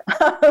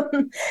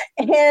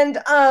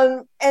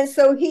 And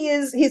so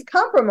he's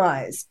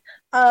compromised.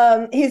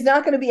 He's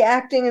not going to be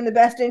acting in the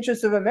best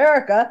interest of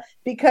America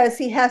because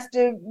he has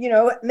to,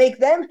 make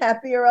them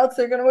happy, or else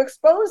they're going to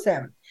expose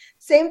him.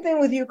 Same thing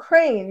with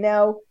Ukraine.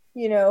 Now,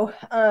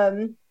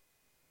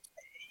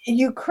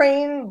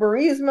 Ukraine,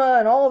 Burisma,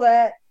 and all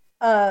that.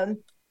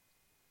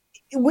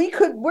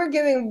 We're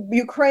giving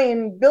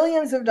Ukraine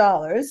billions of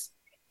dollars.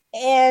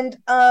 And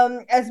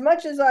as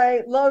much as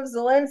I love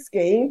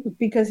Zelensky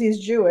because he's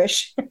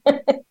Jewish,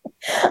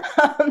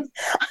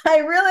 I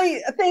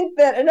really think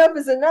that enough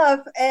is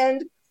enough,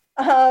 and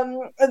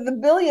the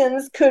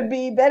billions could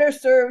be better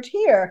served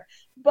here.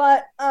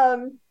 But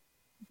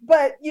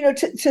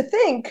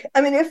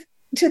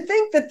to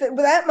think that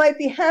that might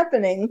be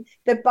happening,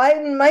 that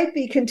Biden might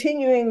be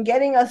continuing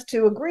getting us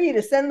to agree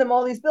to send them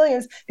all these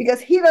billions because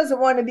he doesn't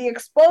want to be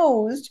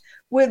exposed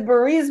with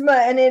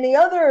Burisma and any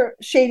other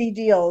shady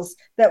deals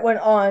that went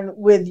on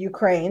with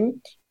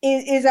Ukraine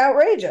is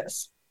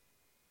outrageous.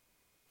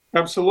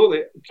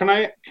 Absolutely. Can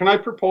I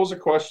propose a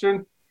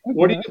question? Mm-hmm.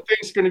 What do you think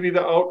is going to be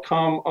the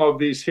outcome of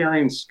these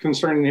hearings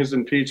concerning his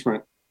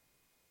impeachment?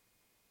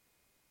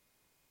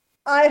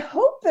 I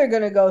hope they're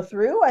going to go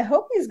through. I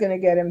hope he's going to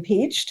get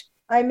impeached.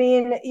 I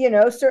mean,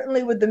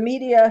 certainly with the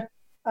media,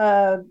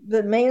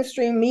 the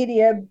mainstream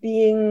media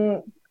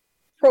being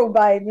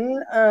pro-Biden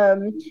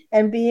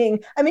and being,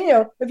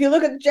 if you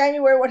look at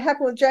what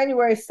happened with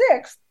January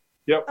 6th,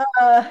 yep.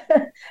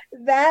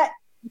 That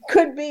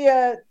could be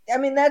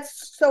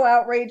that's so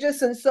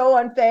outrageous and so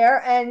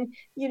unfair. And,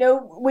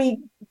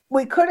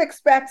 we could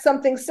expect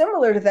something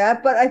similar to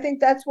that, but I think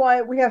that's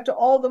why we have to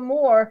all the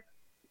more,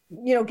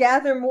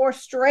 gather more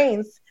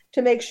strength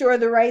to make sure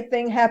the right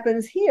thing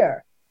happens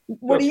here.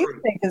 What do you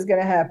think is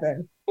going to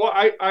happen? Well,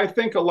 I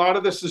think a lot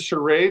of this is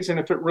charades. And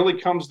if it really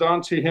comes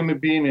down to him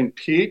being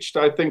impeached,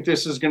 I think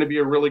this is going to be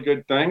a really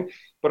good thing.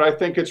 But I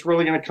think it's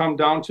really going to come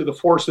down to the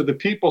force of the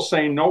people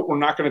saying, no, we're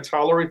not going to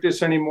tolerate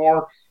this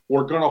anymore.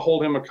 We're going to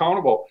hold him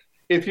accountable.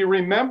 If you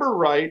remember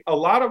right, a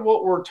lot of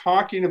what we're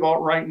talking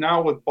about right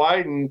now with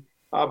Biden,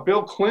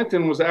 Bill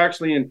Clinton was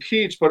actually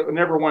impeached, but it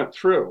never went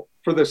through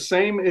for the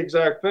same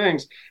exact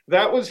things.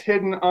 That was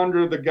hidden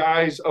under the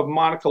guise of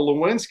Monica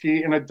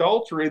Lewinsky, an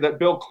adultery that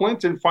Bill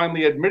Clinton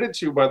finally admitted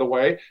to, by the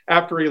way,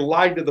 after he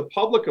lied to the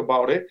public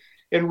about it.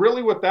 And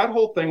really what that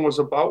whole thing was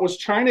about was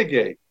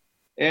Chinagate.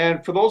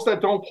 And for those that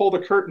don't pull the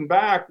curtain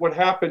back, what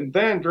happened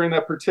then during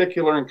that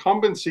particular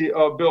incumbency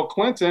of Bill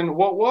Clinton,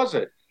 what was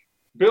it?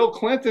 Bill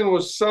Clinton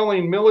was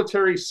selling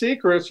military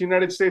secrets,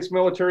 United States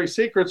military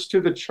secrets, to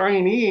the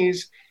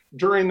Chinese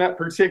during that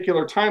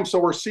particular time. So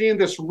we're seeing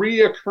this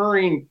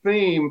reoccurring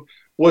theme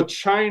with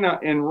China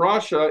and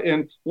Russia.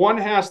 And one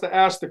has to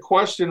ask the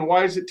question,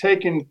 why is it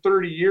taking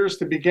 30 years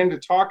to begin to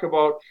talk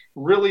about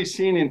really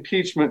seeing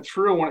impeachment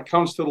through when it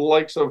comes to the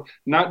likes of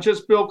not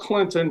just Bill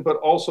Clinton, but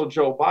also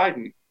Joe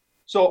Biden?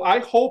 So I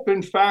hope,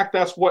 in fact,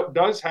 that's what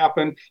does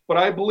happen. But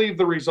I believe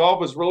the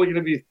resolve is really going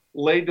to be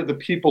laid to the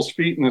people's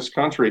feet in this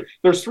country.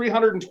 There's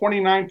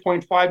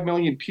 329.5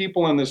 million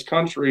people in this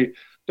country,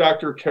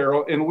 Dr.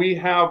 Carole, and we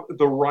have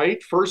the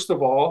right, first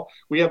of all,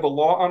 we have the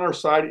law on our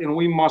side, and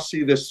we must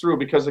see this through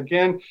because,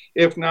 again,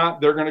 if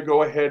not, they're going to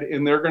go ahead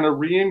and they're going to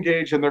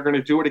re-engage and they're going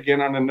to do it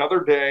again on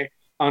another day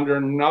under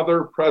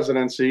another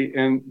presidency,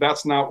 and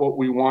that's not what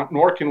we want,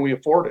 nor can we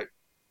afford it.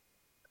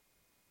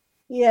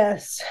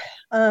 Yes.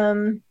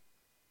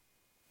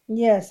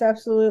 Yes,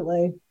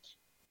 absolutely.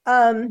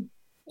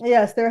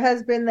 Yes, there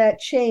has been that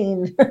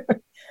chain,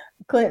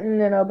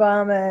 Clinton and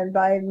Obama and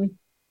Biden.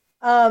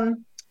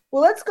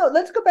 Well, let's go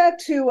back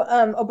to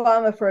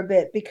Obama for a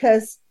bit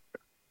because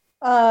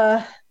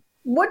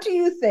what do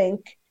you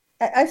think?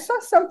 I saw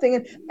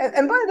something,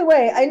 and by the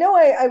way, I know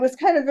I was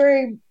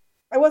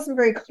I wasn't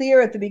very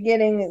clear at the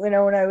beginning, when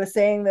I was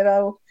saying that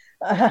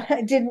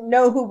I didn't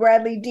know who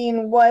Bradlee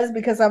Dean was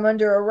because I'm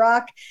under a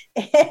rock,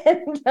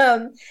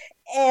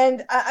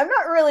 and I'm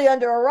not really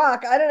under a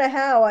rock. I don't know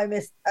how I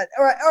missed,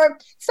 or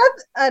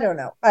something. I don't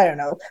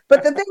know.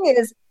 But the thing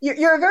is,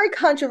 you're a very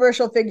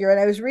controversial figure, and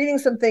I was reading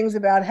some things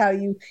about how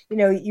you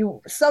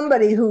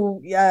somebody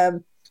who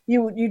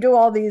you do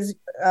all these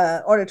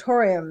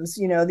auditoriums,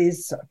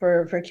 these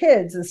for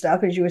kids and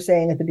stuff, as you were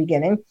saying at the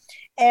beginning,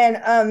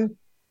 and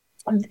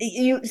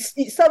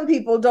some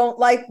people don't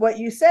like what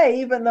you say,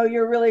 even though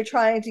you're really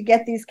trying to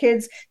get these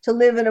kids to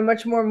live in a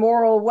much more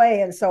moral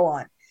way and so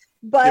on.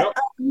 But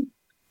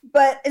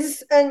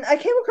and I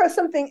came across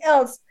something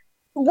else.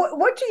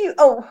 What do you?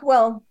 Oh,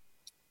 well,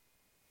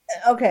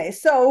 okay.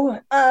 So,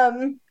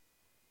 but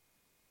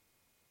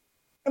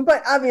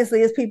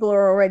obviously, as people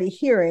are already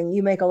hearing,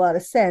 you make a lot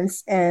of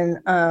sense, and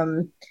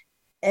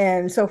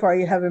so far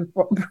you haven't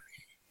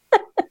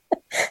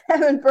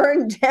haven't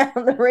burned down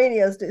the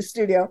radio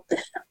studio.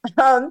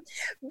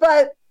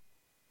 But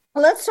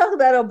let's talk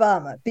about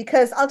Obama,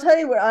 because I'll tell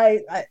you what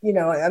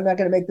I'm not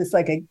going to make this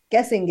like a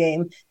guessing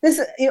game.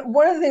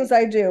 One of the things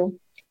I do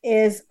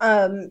is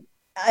I'm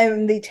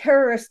the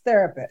terrorist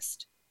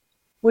therapist,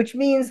 which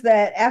means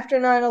that after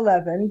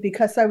 9/11,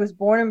 because I was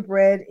born and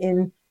bred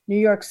in New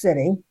York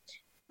City,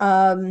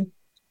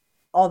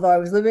 although I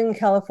was living in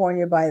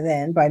California by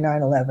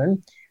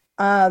 9/11,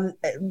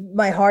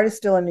 my heart is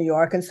still in New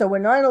York. And so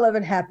when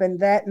 9/11 happened,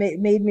 that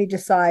made me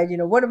decide,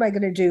 what am I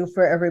going to do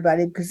for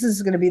everybody? Because this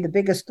is going to be the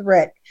biggest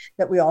threat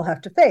that we all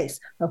have to face.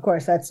 Of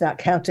course, that's not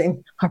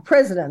counting our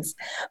presidents.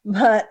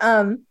 But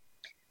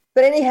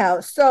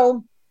anyhow,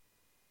 So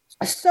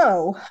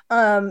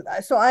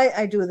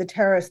I do the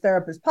Terrorist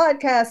Therapist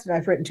podcast, and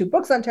I've written 2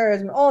 books on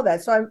terrorism and all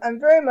that. So I'm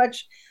very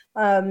much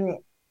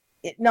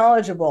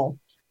knowledgeable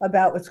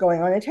about what's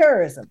going on in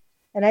terrorism.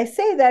 And I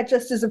say that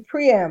just as a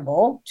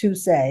preamble to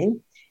say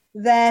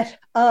that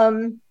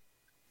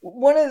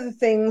one of the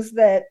things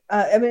that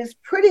it's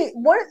pretty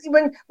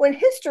when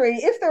history,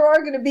 if there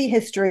are going to be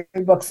history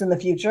books in the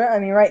future. I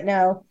mean, right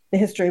now the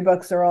history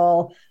books are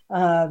all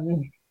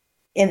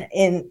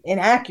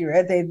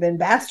inaccurate. They've been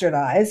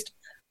bastardized.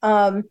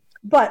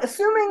 But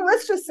assuming,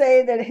 let's just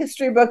say that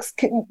history books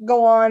can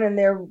go on and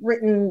they're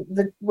written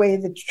the way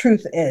the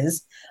truth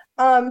is,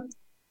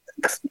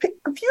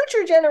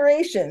 future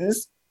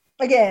generations,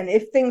 again,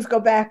 if things go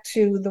back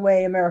to the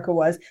way America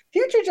was,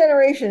 future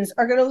generations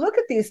are going to look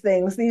at these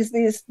things,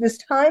 this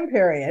time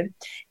period,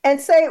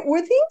 and say,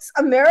 were these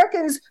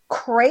Americans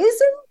crazy?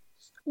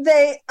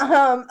 They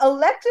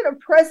elected a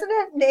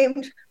president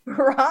named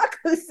Barack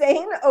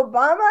Hussein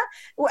Obama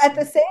at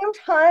the same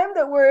time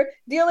that we're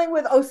dealing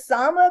with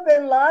Osama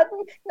bin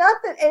Laden. Not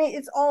that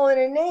it's all in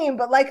a name,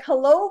 but like,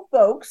 hello,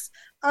 folks.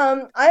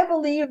 I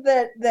believe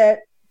that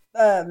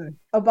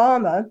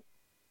Obama,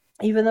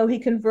 even though he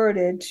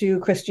converted to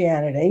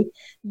Christianity,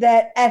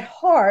 that at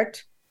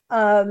heart,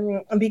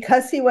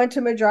 because he went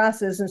to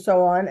madrasas and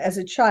so on as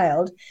a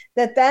child,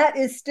 that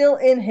is still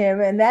in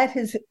him, and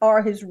those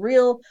are his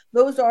real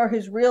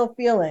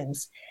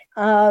feelings.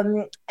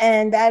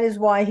 And that is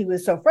why he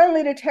was so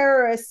friendly to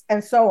terrorists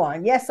and so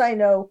on. Yes, I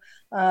know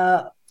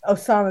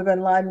Osama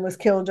bin Laden was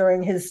killed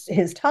during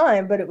his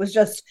time, but it was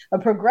just a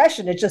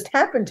progression. It just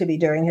happened to be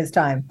during his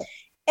time.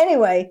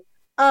 Anyway,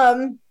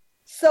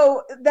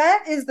 so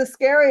that is the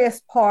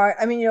scariest part.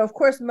 I mean, of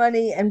course,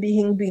 money and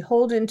being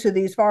beholden to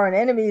these foreign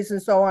enemies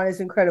and so on is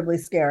incredibly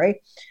scary.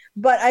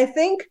 But I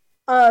think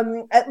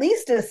at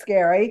least as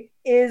scary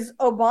is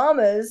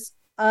Obama's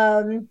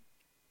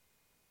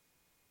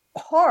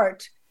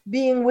heart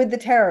being with the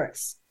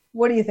terrorists.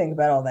 What do you think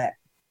about all that?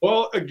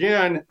 Well,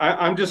 again,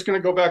 I'm just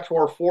going to go back to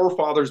our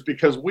forefathers,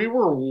 because we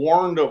were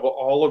warned of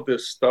all of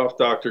this stuff,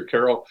 Dr.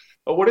 Carole.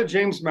 What did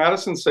James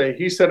Madison say?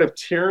 He said, if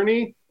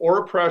tyranny or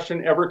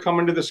oppression ever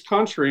come into this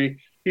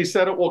country, he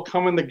said it will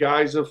come in the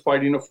guise of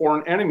fighting a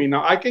foreign enemy.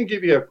 Now, I can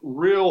give you a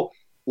real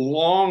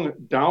long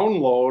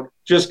download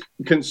just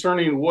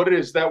concerning what it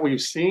is that we've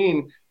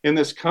seen in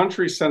this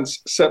country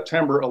since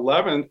September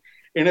 11th.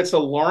 And it's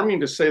alarming,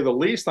 to say the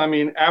least. I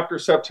mean, after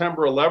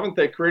September 11th,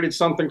 they created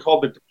something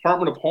called the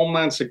Department of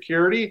Homeland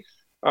Security.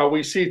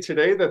 We see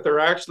today that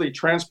they're actually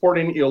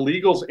transporting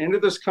illegals into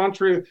this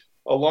country,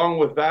 along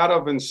with that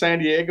of in San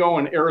Diego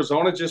and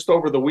Arizona just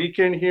over the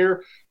weekend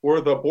here, where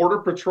the Border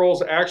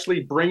Patrol's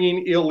actually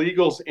bringing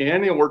illegals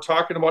in. And we're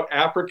talking about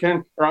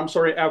Afghan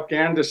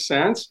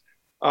descent.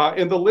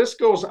 And the list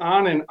goes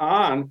on and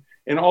on.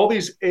 And all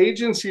these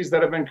agencies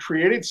that have been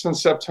created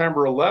since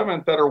September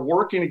 11th that are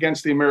working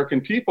against the American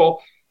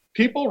people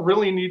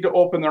really need to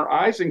open their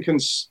eyes and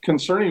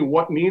concerning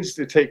what needs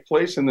to take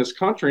place in this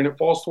country. And it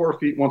falls to our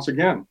feet once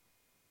again.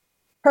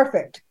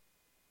 Perfect.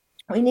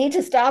 We need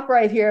to stop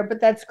right here,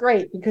 but that's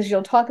great, because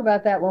you'll talk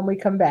about that when we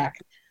come back.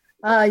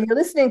 You're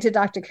listening to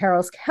Dr.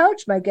 Carol's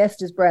Couch. My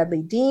guest is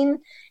Bradlee Dean.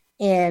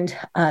 And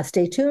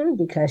stay tuned,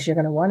 because you're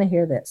going to want to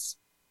hear this.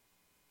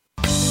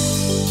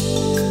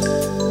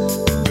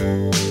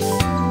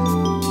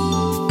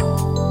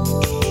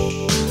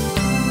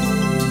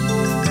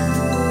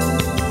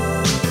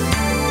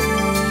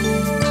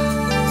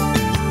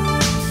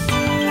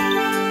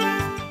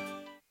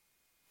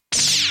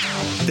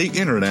 The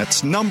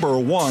Internet's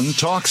 #1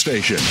 talk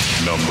station.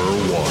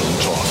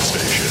 #1 talk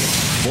station.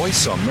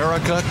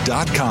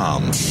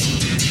 VoiceAmerica.com.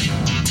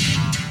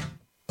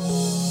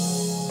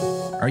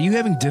 Are you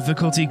having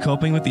difficulty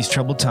coping with these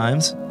troubled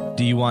times?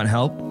 Do you want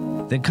help?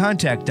 Then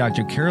contact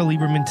Dr. Carole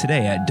Lieberman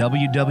today at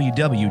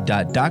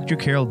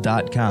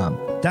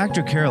www.drcarole.com.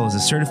 Dr. Carole is a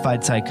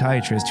certified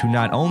psychiatrist who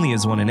not only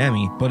has won an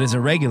Emmy, but is a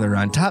regular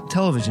on top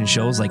television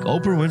shows like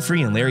Oprah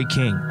Winfrey and Larry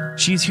King.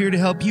 She's here to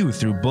help you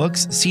through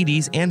books,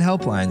 CDs, and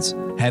helplines.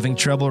 Having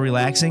trouble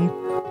relaxing?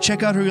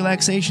 Check out her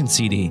relaxation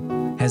CD.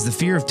 Has the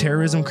fear of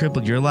terrorism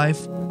crippled your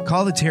life?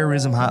 Call the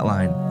terrorism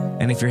hotline.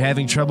 And if you're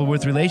having trouble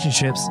with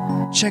relationships,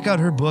 check out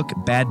her book,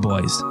 Bad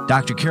Boys.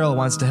 Dr. Carole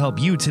wants to help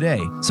you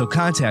today, so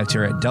contact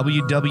her at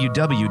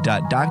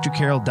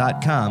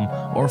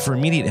www.drcarole.com or for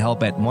immediate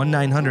help at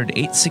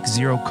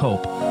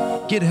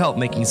 1-900-860-COPE. Get help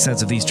making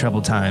sense of these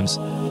troubled times.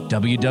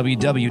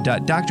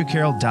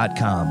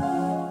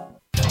 www.drcarole.com.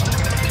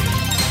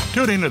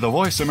 Tune in to the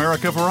Voice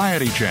America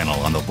Variety channel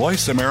on the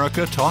Voice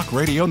America Talk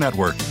Radio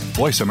Network.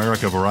 Voice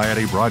America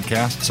Variety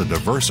broadcasts a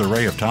diverse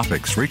array of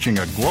topics reaching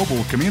a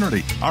global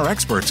community. Our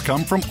experts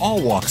come from all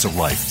walks of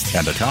life,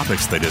 and the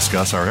topics they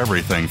discuss are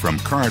everything from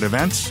current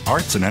events,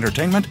 arts and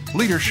entertainment,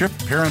 leadership,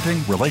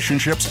 parenting,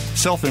 relationships,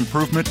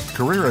 self-improvement,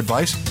 career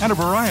advice, and a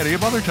variety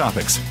of other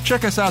topics.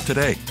 Check us out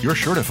today. You're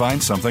sure to find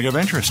something of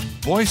interest.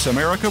 Voice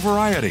America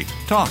Variety.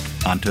 Talk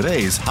on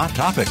today's hot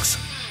topics.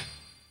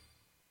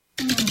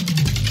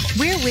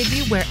 We're with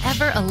you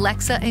wherever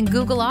Alexa and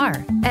Google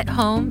are. At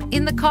home,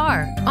 in the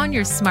car, on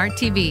your smart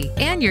TV,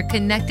 and your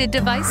connected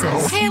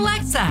devices. Hey,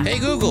 Alexa. Hey,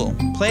 Google.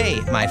 Play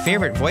my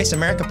favorite Voice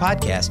America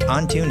podcast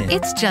on TuneIn.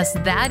 It's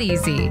just that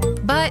easy.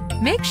 But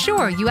make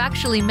sure you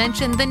actually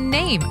mention the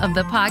name of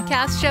the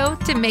podcast show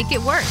to make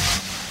it work.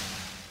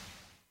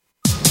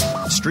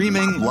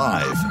 Streaming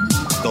live.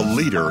 The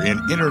leader in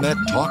Internet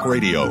talk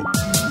radio.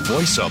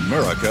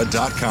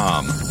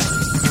 VoiceAmerica.com.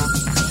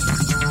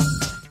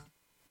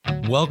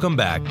 Welcome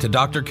back to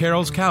Dr.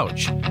 Carol's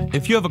Couch.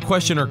 If you have a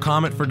question or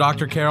comment for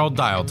Dr. Carole,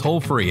 dial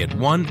toll-free at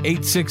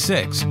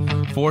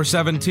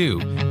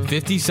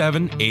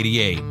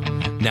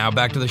 1-866-472-5788. Now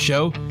back to the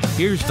show.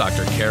 Here's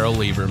Dr. Carole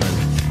Lieberman.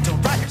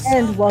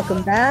 And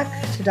welcome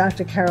back to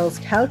Dr. Carole's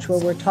Couch, where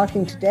we're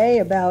talking today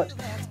about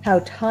how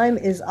time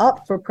is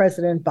up for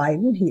President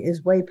Biden. He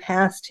is way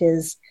past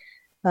his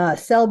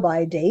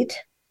sell-by date.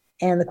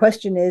 And the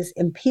question is,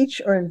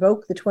 impeach or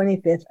invoke the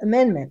 25th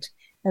Amendment?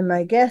 And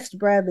my guest,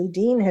 Bradlee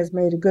Dean, has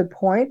made a good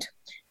point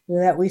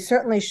that we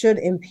certainly should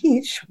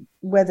impeach,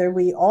 whether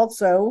we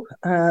also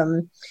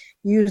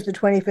use the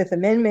 25th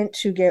Amendment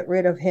to get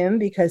rid of him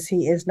because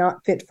he is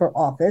not fit for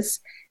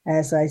office.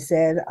 As I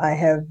said, I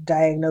have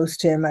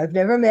diagnosed him. I've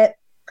never met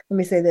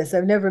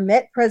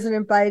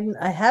President Biden.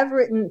 I have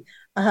written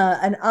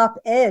an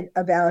op-ed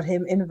about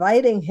him,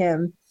 inviting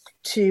him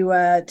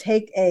to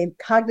take a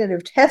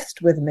cognitive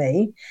test with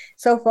me.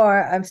 So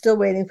far, I'm still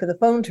waiting for the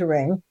phone to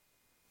ring.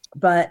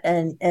 But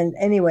and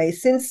anyway,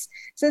 since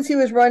he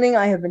was running,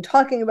 I have been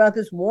talking about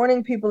this,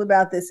 warning people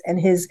about this, and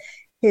his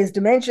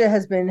dementia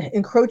has been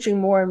encroaching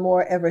more and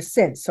more ever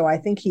since. So I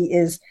think he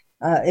is.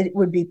 It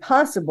would be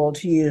possible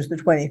to use the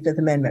 25th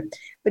Amendment.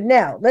 But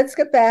now let's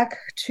get back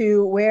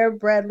to where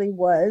Bradlee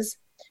was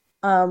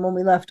when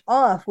we left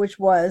off, which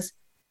was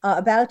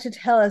about to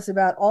tell us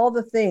about all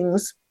the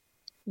things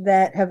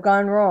that have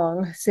gone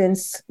wrong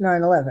since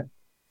 9/11.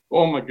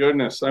 Oh, my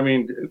goodness. I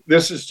mean,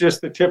 this is just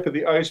the tip of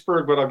the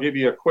iceberg, but I'll give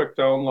you a quick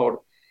download.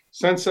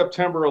 Since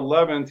September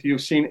 11th,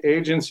 you've seen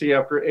agency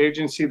after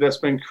agency that's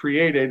been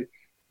created.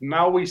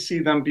 Now we see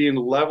them being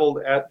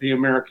leveled at the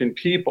American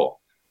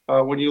people.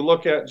 When you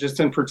look at, just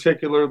in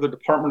particular, the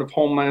Department of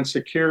Homeland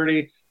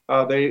Security,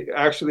 they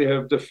actually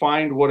have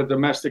defined what a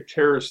domestic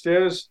terrorist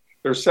is.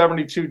 There's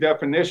 72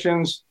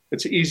 definitions.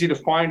 It's easy to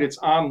find. It's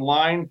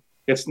online.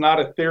 It's not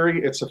a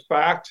theory. It's a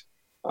fact.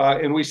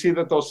 And we see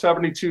that those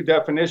 72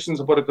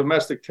 definitions of what a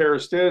domestic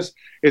terrorist is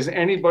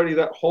anybody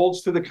that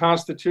holds to the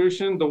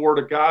Constitution, the Word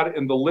of God,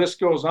 and the list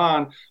goes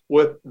on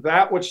with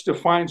that which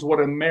defines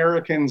what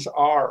Americans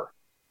are.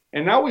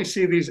 And now we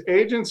see these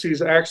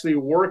agencies actually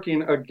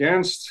working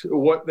against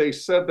what they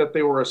said that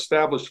they were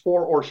established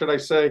for, or should I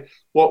say,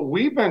 what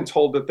we've been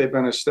told that they've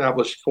been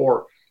established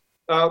for.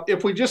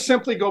 If we just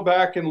simply go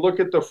back and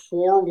look at the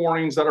four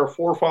warnings that our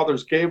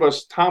forefathers gave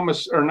us,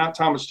 not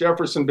Thomas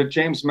Jefferson, but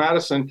James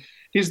Madison,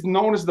 he's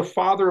known as the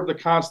father of the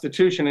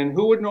Constitution. And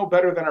who would know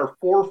better than our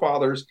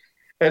forefathers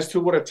as to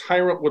what a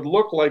tyrant would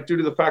look like due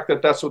to the fact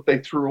that that's what they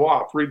threw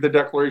off? Read the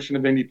Declaration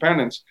of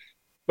Independence.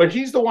 But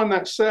he's the one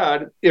that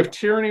said, if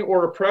tyranny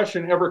or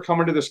oppression ever come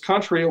into this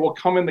country, it will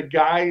come in the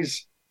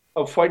guise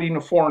of fighting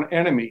a foreign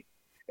enemy.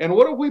 And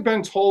what have we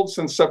been told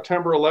since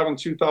September 11,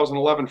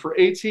 2011? For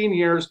 18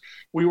 years,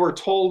 we were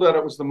told that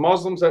it was the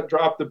Muslims that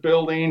dropped the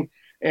building.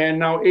 And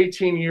now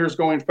 18 years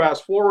going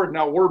fast forward,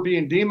 now we're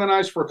being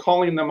demonized for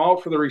calling them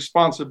out for the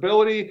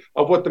responsibility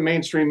of what the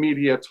mainstream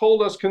media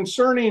told us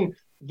concerning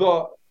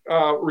the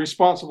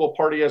responsible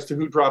party as to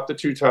who dropped the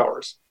two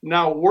towers.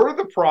 Now we're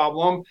the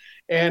problem.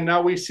 And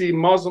now we see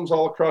Muslims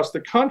all across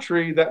the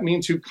country that mean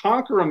to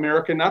conquer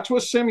America, not to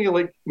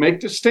assimilate,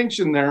 make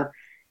distinction there.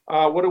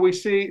 What do we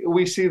see?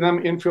 We see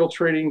them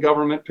infiltrating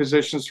government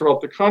positions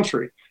throughout the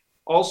country.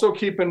 Also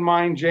keep in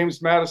mind,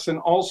 James Madison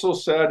also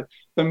said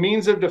the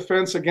means of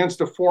defense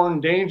against a foreign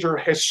danger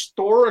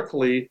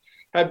historically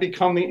had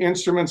become the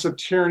instruments of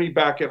tyranny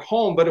back at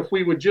home. But if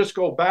we would just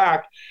go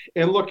back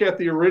and look at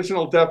the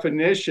original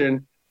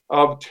definition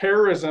of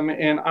terrorism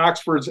in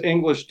Oxford's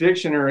English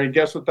Dictionary,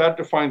 guess what that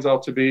defines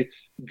out to be?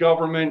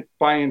 Government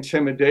by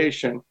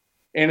intimidation.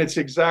 And it's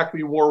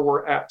exactly where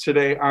we're at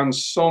today on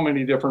so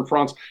many different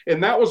fronts.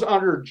 And that was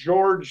under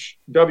George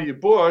W.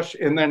 Bush.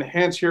 And then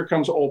hence here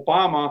comes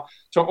Obama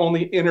to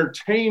only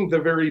entertain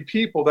the very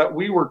people that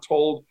we were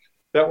told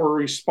that were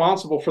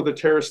responsible for the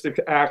terroristic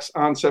acts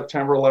on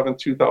September 11,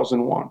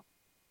 2001.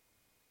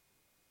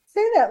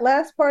 Say that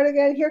last part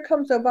again. Here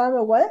comes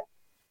Obama what?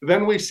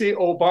 Then we see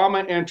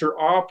Obama enter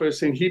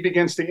office and he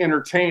begins to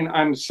entertain,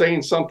 I'm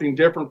saying something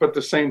different, but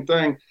the same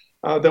thing.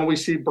 Then we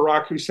see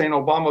Barack Hussein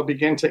Obama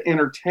begin to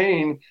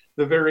entertain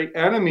the very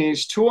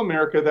enemies to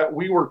America that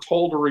we were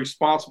told are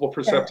responsible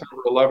for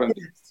September 11th.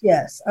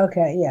 Yes.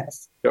 Okay.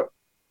 Yes. Yep.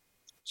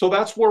 So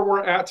that's where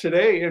we're at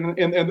today. And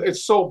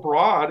it's so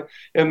broad.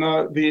 And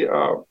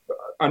the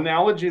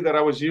analogy that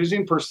I was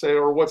using per se,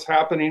 or what's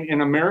happening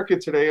in America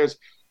today, is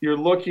you're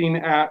looking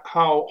at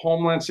how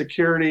Homeland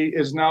Security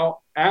is now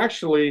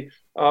actually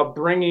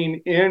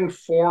bringing in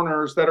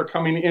foreigners that are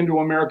coming into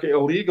America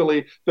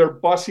illegally. They're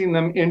busing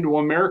them into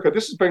America.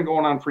 This has been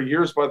going on for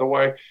years, by the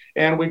way.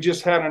 And we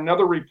just had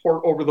another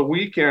report over the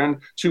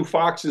weekend, to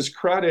Fox's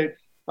credit,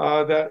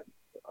 that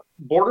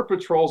Border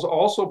Patrol's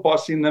also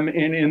busing them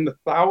in the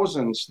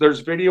thousands.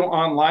 There's video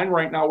online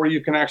right now where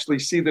you can actually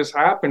see this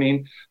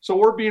happening. So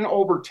we're being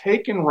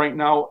overtaken right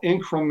now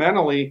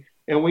incrementally,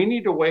 and we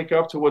need to wake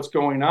up to what's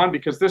going on,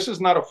 because this is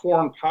not a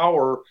foreign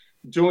power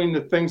doing the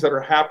things that are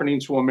happening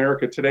to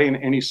America today in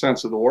any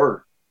sense of the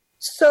word.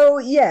 So,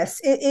 yes,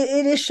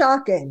 it is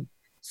shocking.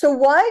 So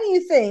why do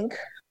you think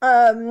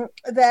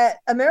that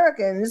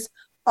Americans,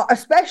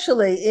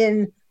 especially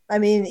even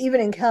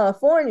in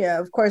California,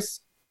 of course,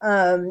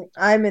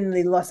 I'm in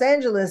the Los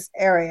Angeles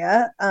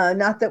area,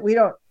 not that we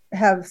don't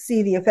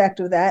see the effect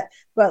of that,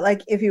 but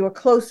like if you were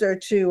closer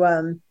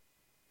to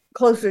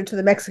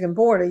the Mexican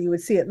border, you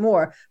would see it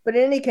more. But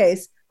in any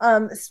case,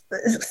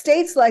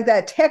 states like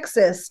that,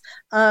 Texas,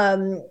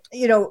 and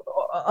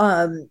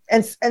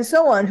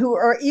so on, who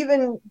are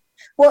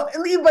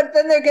but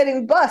then they're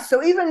getting bused.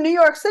 So even New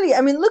York City,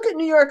 look at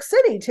New York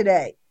City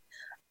today.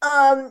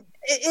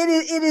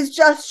 It is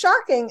just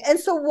shocking. And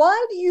so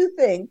why do you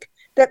think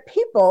that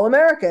people,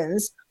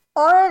 Americans,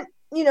 aren't,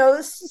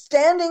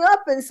 standing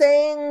up and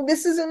saying,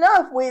 this is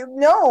enough?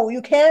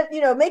 You can't,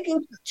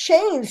 making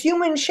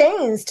human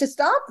chains to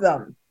stop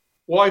them.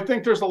 Well, I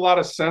think there's a lot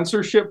of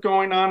censorship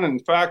going on. In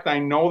fact, I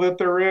know that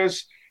there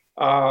is.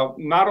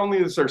 Not only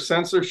is there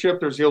censorship,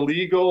 there's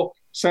illegal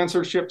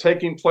censorship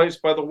taking place.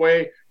 By the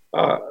way,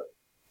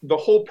 the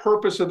whole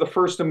purpose of the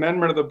First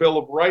Amendment of the Bill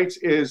of Rights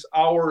is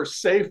our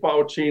safe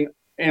vouching,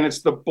 and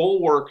it's the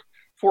bulwark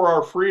for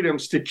our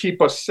freedoms to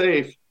keep us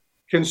safe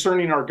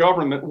concerning our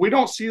government. We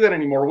don't see that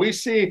anymore.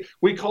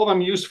 We call them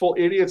useful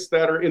idiots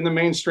that are in the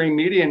mainstream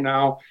media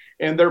now,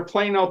 and they're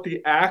playing out the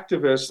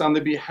activists on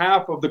the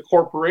behalf of the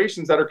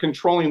corporations that are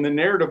controlling the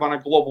narrative on a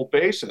global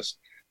basis.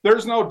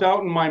 There's no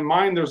doubt in my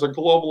mind there's a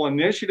global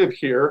initiative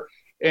here.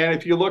 And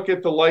if you look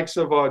at the likes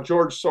of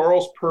George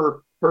Soros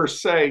per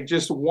se,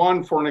 just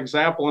one for an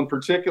example in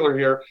particular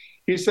here,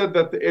 he said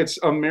that it's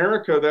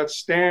America that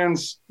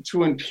stands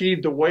to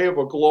impede the way of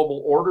a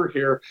global order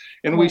here.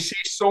 And we see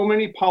so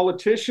many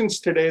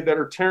politicians today that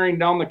are tearing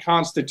down the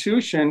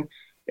Constitution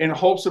in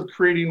hopes of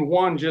creating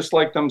one just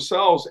like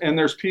themselves. And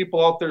there's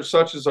people out there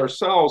such as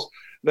ourselves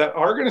that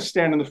are going to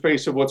stand in the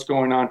face of what's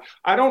going on.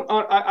 I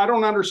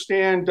don't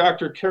understand,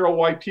 Dr. Carole,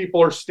 why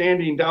people are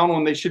standing down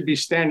when they should be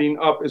standing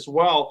up as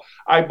well.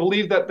 I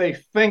believe that they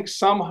think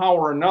somehow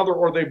or another,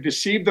 or they've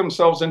deceived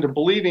themselves into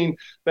believing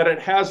that it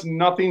has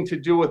nothing to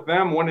do with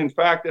them, when in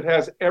fact it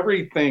has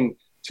everything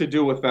to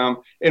do with them.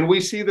 And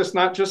we see this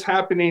not just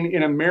happening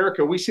in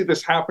America, we see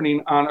this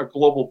happening on a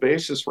global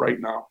basis right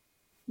now.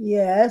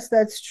 Yes,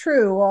 that's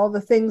true. All the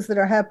things that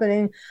are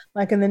happening,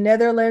 like in the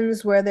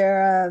Netherlands, where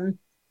they're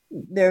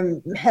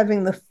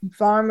having the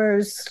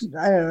farmers,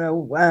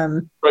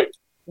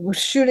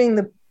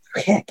 shooting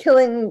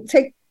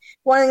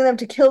wanting them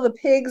to kill the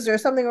pigs or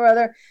something or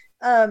other,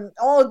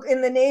 all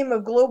in the name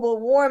of global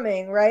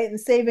warming, right, and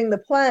saving the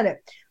planet.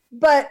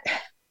 But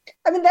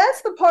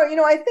that's the part.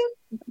 I think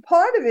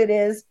part of it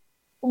is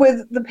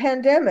with the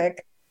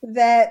pandemic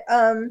that,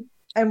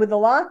 and with the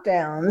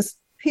lockdowns,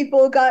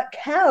 people got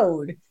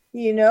cowed,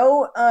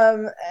 and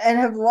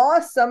have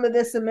lost some of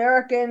this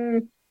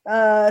American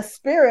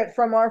spirit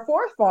from our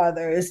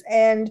forefathers,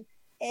 and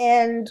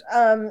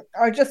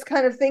are just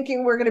kind of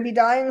thinking we're going to be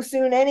dying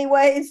soon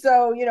anyway.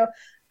 So,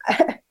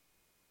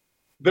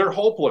 they're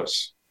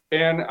hopeless.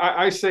 And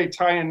I say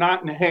tie a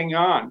knot and hang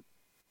on.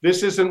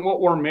 This isn't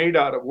what we're made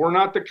out of. We're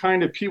not the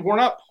kind of people,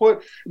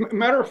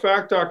 matter of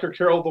fact, Dr.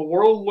 Carole, the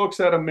world looks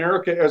at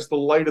America as the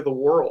light of the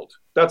world.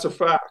 That's a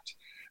fact.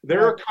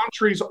 There are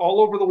countries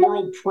all over the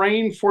world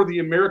praying for the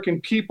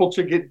American people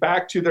to get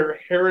back to their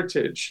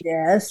heritage.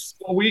 Yes.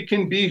 So we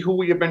can be who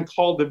we have been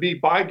called to be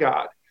by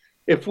God.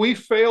 If we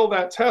fail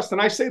that test,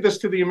 and I say this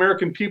to the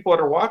American people that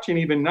are watching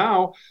even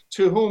now,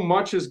 to whom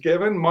much is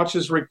given, much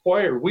is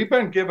required. We've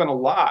been given a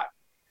lot.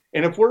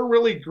 And if we're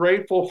really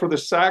grateful for the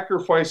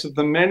sacrifice of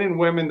the men and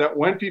women that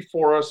went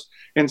before us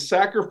and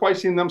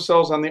sacrificing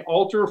themselves on the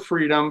altar of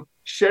freedom,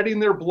 shedding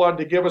their blood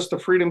to give us the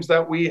freedoms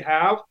that we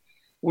have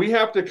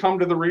to come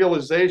to the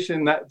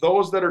realization that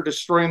those that are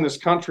destroying this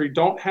country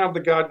don't have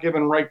the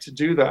God-given right to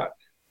do that.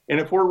 And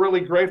if we're really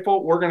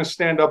grateful, we're going to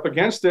stand up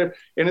against it.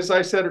 And as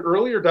I said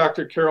earlier,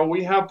 Dr. Carole,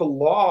 we have the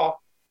law,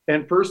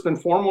 and first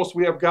and foremost,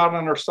 we have God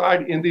on our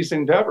side in these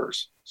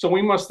endeavors. So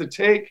we must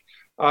take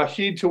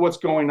heed to what's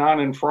going on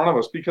in front of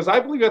us, because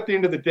I believe at the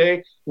end of the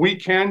day, we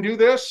can do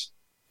this.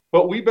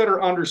 but we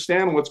better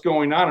understand what's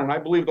going on. And I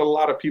believe that a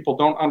lot of people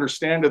don't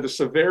understand the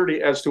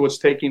severity as to what's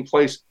taking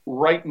place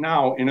right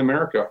now in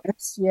America.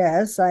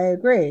 Yes, I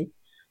agree.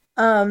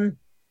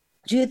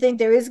 Do you think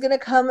there is going to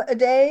come a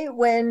day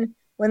when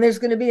there's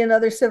going to be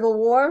another civil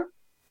war?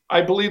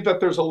 I believe that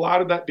there's a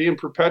lot of that being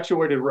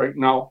perpetuated right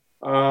now.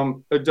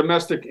 A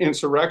domestic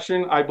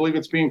insurrection, I believe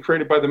it's being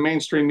created by the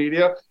mainstream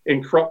media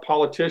and corrupt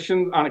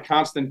politicians on a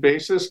constant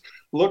basis.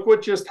 Look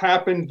what just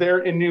happened there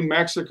in New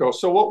Mexico.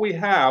 So what we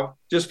have,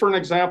 just for an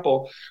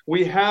example,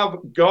 we have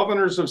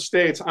governors of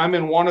states, I'm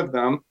in one of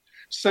them,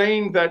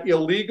 saying that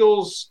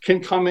illegals can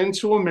come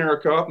into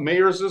America,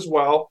 mayors as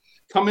well,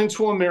 come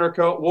into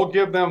America, we'll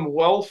give them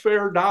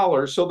welfare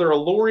dollars. So they're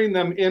luring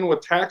them in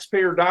with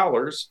taxpayer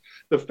dollars.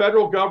 The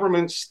federal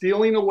government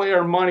stealing away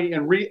our money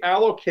and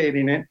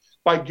reallocating it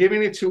by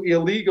giving it to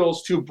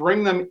illegals to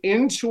bring them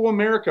into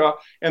America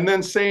and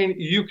then saying,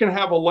 you can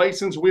have a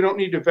license, we don't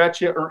need to vet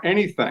you or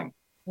anything.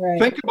 Right.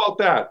 Think about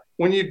that.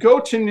 When you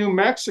go to New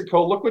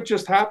Mexico, look what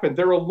just happened.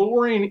 They're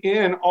luring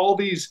in all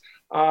these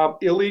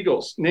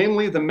illegals,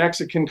 namely the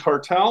Mexican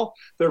cartel.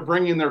 They're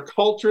bringing their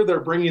culture, they're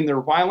bringing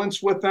their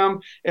violence with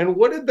them. And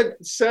what did the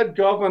said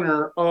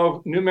governor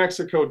of New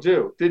Mexico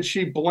do? Did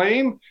she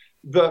blame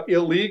the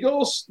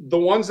illegals, the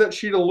ones that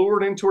she'd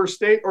lured into her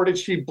state, or did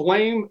she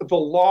blame the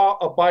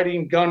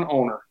law-abiding gun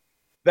owner?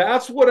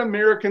 That's what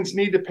Americans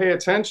need to pay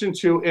attention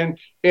to. And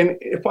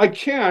if I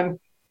can,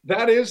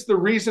 that is the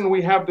reason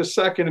we have the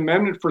Second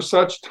Amendment for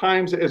such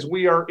times as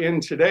we are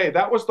in today.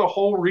 That was the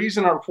whole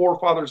reason our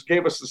forefathers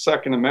gave us the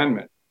Second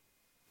Amendment.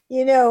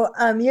 You know,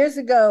 years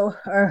ago,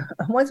 or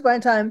once upon a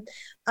time,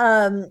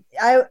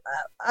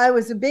 I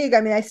was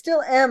I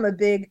still am a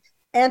big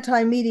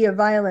anti-media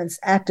violence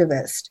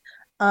activist.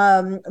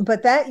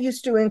 But that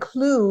used to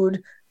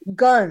include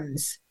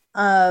guns.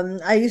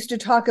 I used to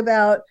talk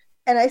about,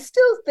 and I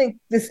still think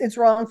it's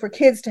wrong for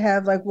kids to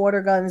have like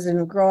water guns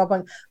and grow up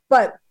on,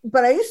 but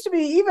I used to be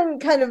even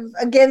kind of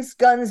against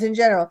guns in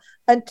general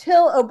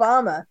until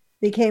Obama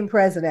became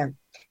president.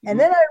 And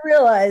then I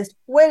realized,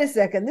 wait a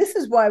second, this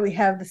is why we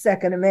have the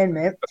Second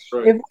Amendment.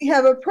 Right. If we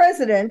have a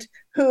president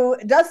who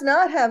does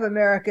not have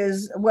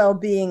America's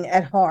well-being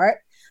at heart,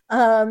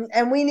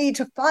 and we need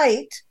to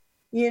fight,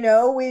 you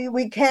know,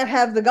 we can't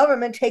have the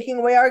government taking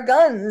away our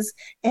guns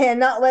and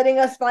not letting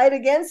us fight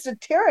against a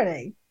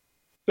tyranny.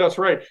 That's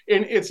right.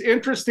 And it's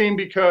interesting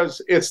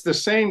because it's the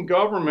same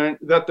government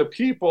that the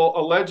people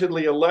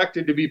allegedly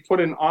elected to be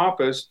put in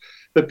office.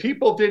 The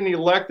people didn't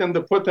elect them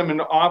to put them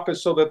into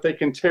office so that they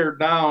can tear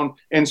down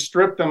and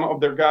strip them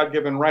of their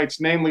God-given rights,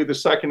 namely the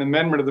Second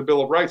Amendment of the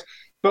Bill of Rights.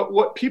 But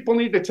what people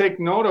need to take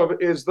note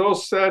of is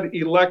those said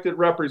elected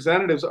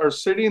representatives are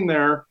sitting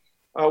there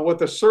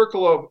with a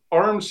circle of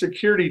armed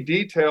security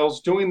details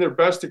doing their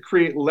best to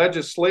create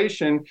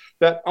legislation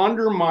that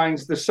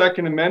undermines the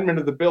Second Amendment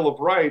of the Bill of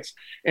Rights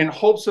in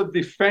hopes of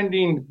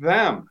defending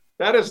them.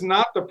 That is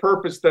not the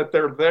purpose that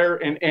they're there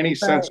in any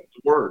sense of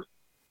the word.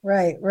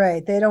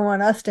 Right. They don't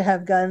want us to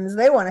have guns.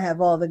 They want to have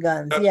all the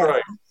guns. That's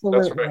right.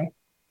 Absolutely.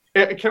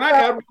 That's right. Can I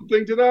add one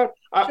thing to that?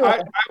 Sure.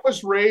 I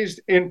was raised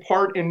in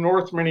part in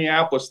North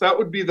Minneapolis. That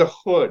would be the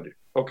hood,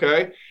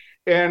 okay?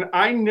 And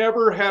I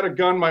never had a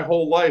gun my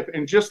whole life.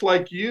 And just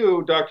like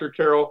you, Dr.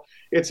 Carole,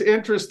 it's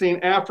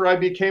interesting, after I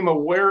became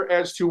aware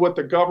as to what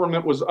the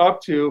government was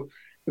up to,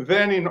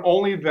 then and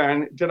only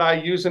then did I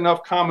use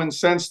enough common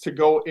sense to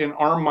go and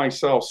arm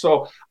myself.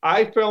 So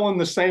I fell in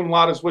the same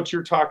lot as what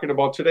you're talking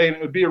about today. And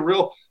it would be a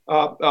real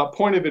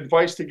point of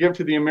advice to give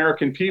to the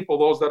American people,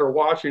 those that are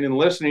watching and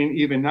listening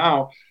even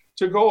now,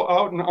 to go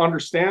out and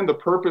understand the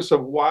purpose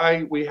of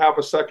why we have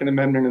a Second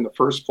Amendment in the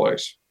first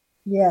place.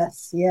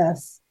 Yes.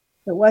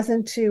 It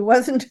wasn't to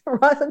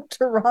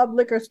rob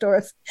liquor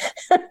stores.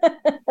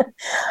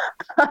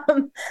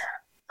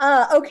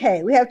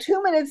 Okay, we have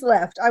 2 minutes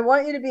left. I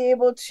want you to be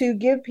able to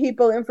give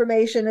people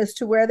information as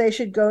to where they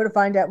should go to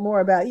find out more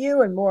about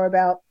you and more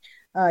about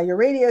your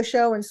radio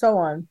show and so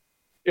on.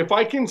 If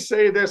I can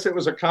say this, it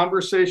was a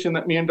conversation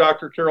that me and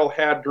Dr. Carole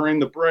had during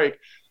the break,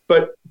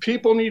 but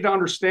people need to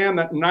understand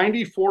that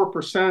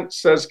 94%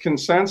 says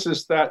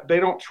consensus that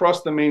they don't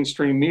trust the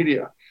mainstream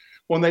media.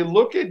 When they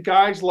look at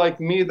guys like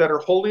me that are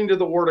holding to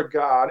the Word of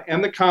God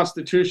and the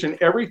Constitution,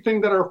 everything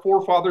that our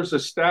forefathers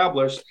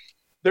established,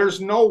 there's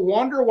no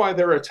wonder why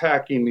they're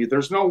attacking me.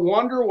 There's no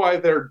wonder why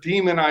they're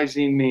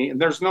demonizing me.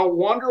 And there's no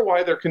wonder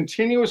why they're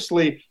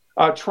continuously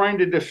trying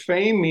to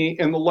defame me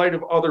in the light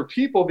of other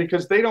people,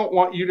 because they don't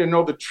want you to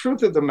know the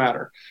truth of the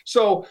matter.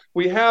 So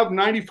we have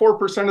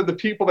 94% of the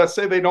people that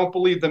say they don't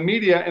believe the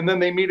media, and then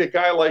they meet a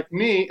guy like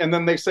me, and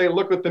then they say,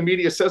 look what the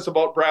media says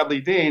about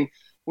Bradlee Dean.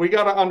 We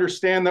got to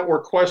understand that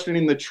we're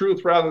questioning the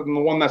truth rather than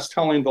the one that's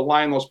telling the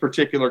lie in those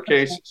particular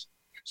cases.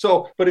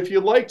 So, but if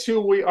you'd like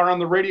to, we are on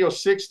the radio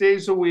 6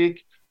 days a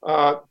week,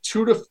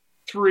 2 to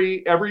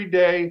 3 every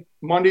day,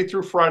 Monday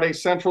through Friday,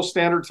 Central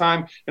Standard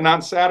Time. And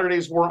on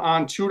Saturdays, we're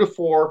on 2 to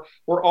 4.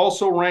 We're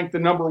also ranked the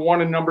number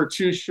 1 and number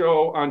 2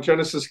 show on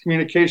Genesis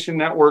Communication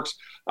Networks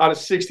out of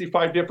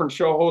 65 different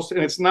show hosts.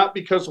 And it's not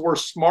because we're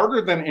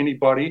smarter than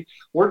anybody.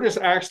 We're just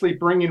actually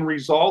bringing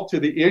resolve to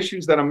the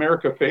issues that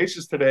America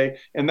faces today.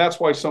 And that's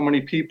why so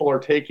many people are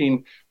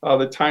taking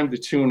the time to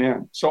tune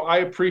in. So I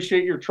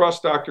appreciate your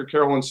trust, Dr.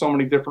 Carole, in so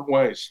many different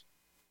ways.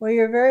 Well,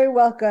 you're very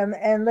welcome.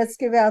 And let's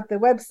give out the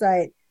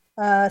website,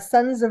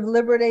 Sons of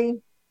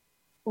Liberty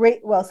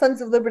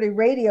Radio.com,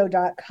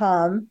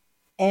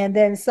 and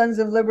then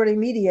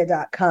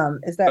sonsoflibertymedia.com.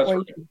 Is that where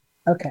you?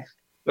 Okay.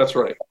 That's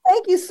right.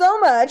 Thank you so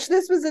much.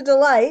 This was a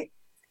delight.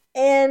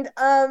 And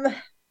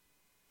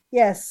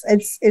yes,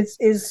 it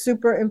is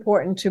super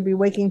important to be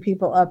waking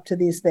people up to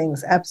these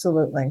things.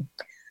 Absolutely.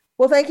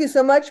 Well, thank you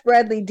so much,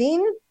 Bradlee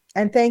Dean.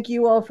 And thank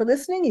you all for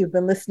listening. You've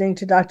been listening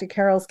to Dr.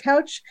 Carole's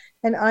Couch,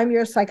 and I'm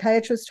your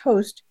psychiatrist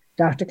host,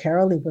 Dr.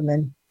 Carole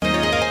Lieberman.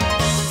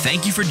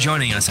 Thank you for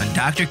joining us on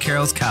Dr.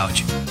 Carole's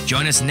Couch.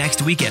 Join us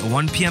next week at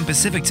 1 p.m.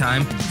 Pacific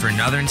Time for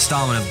another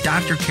installment of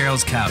Dr.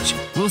 Carole's Couch.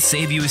 We'll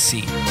save you a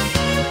seat.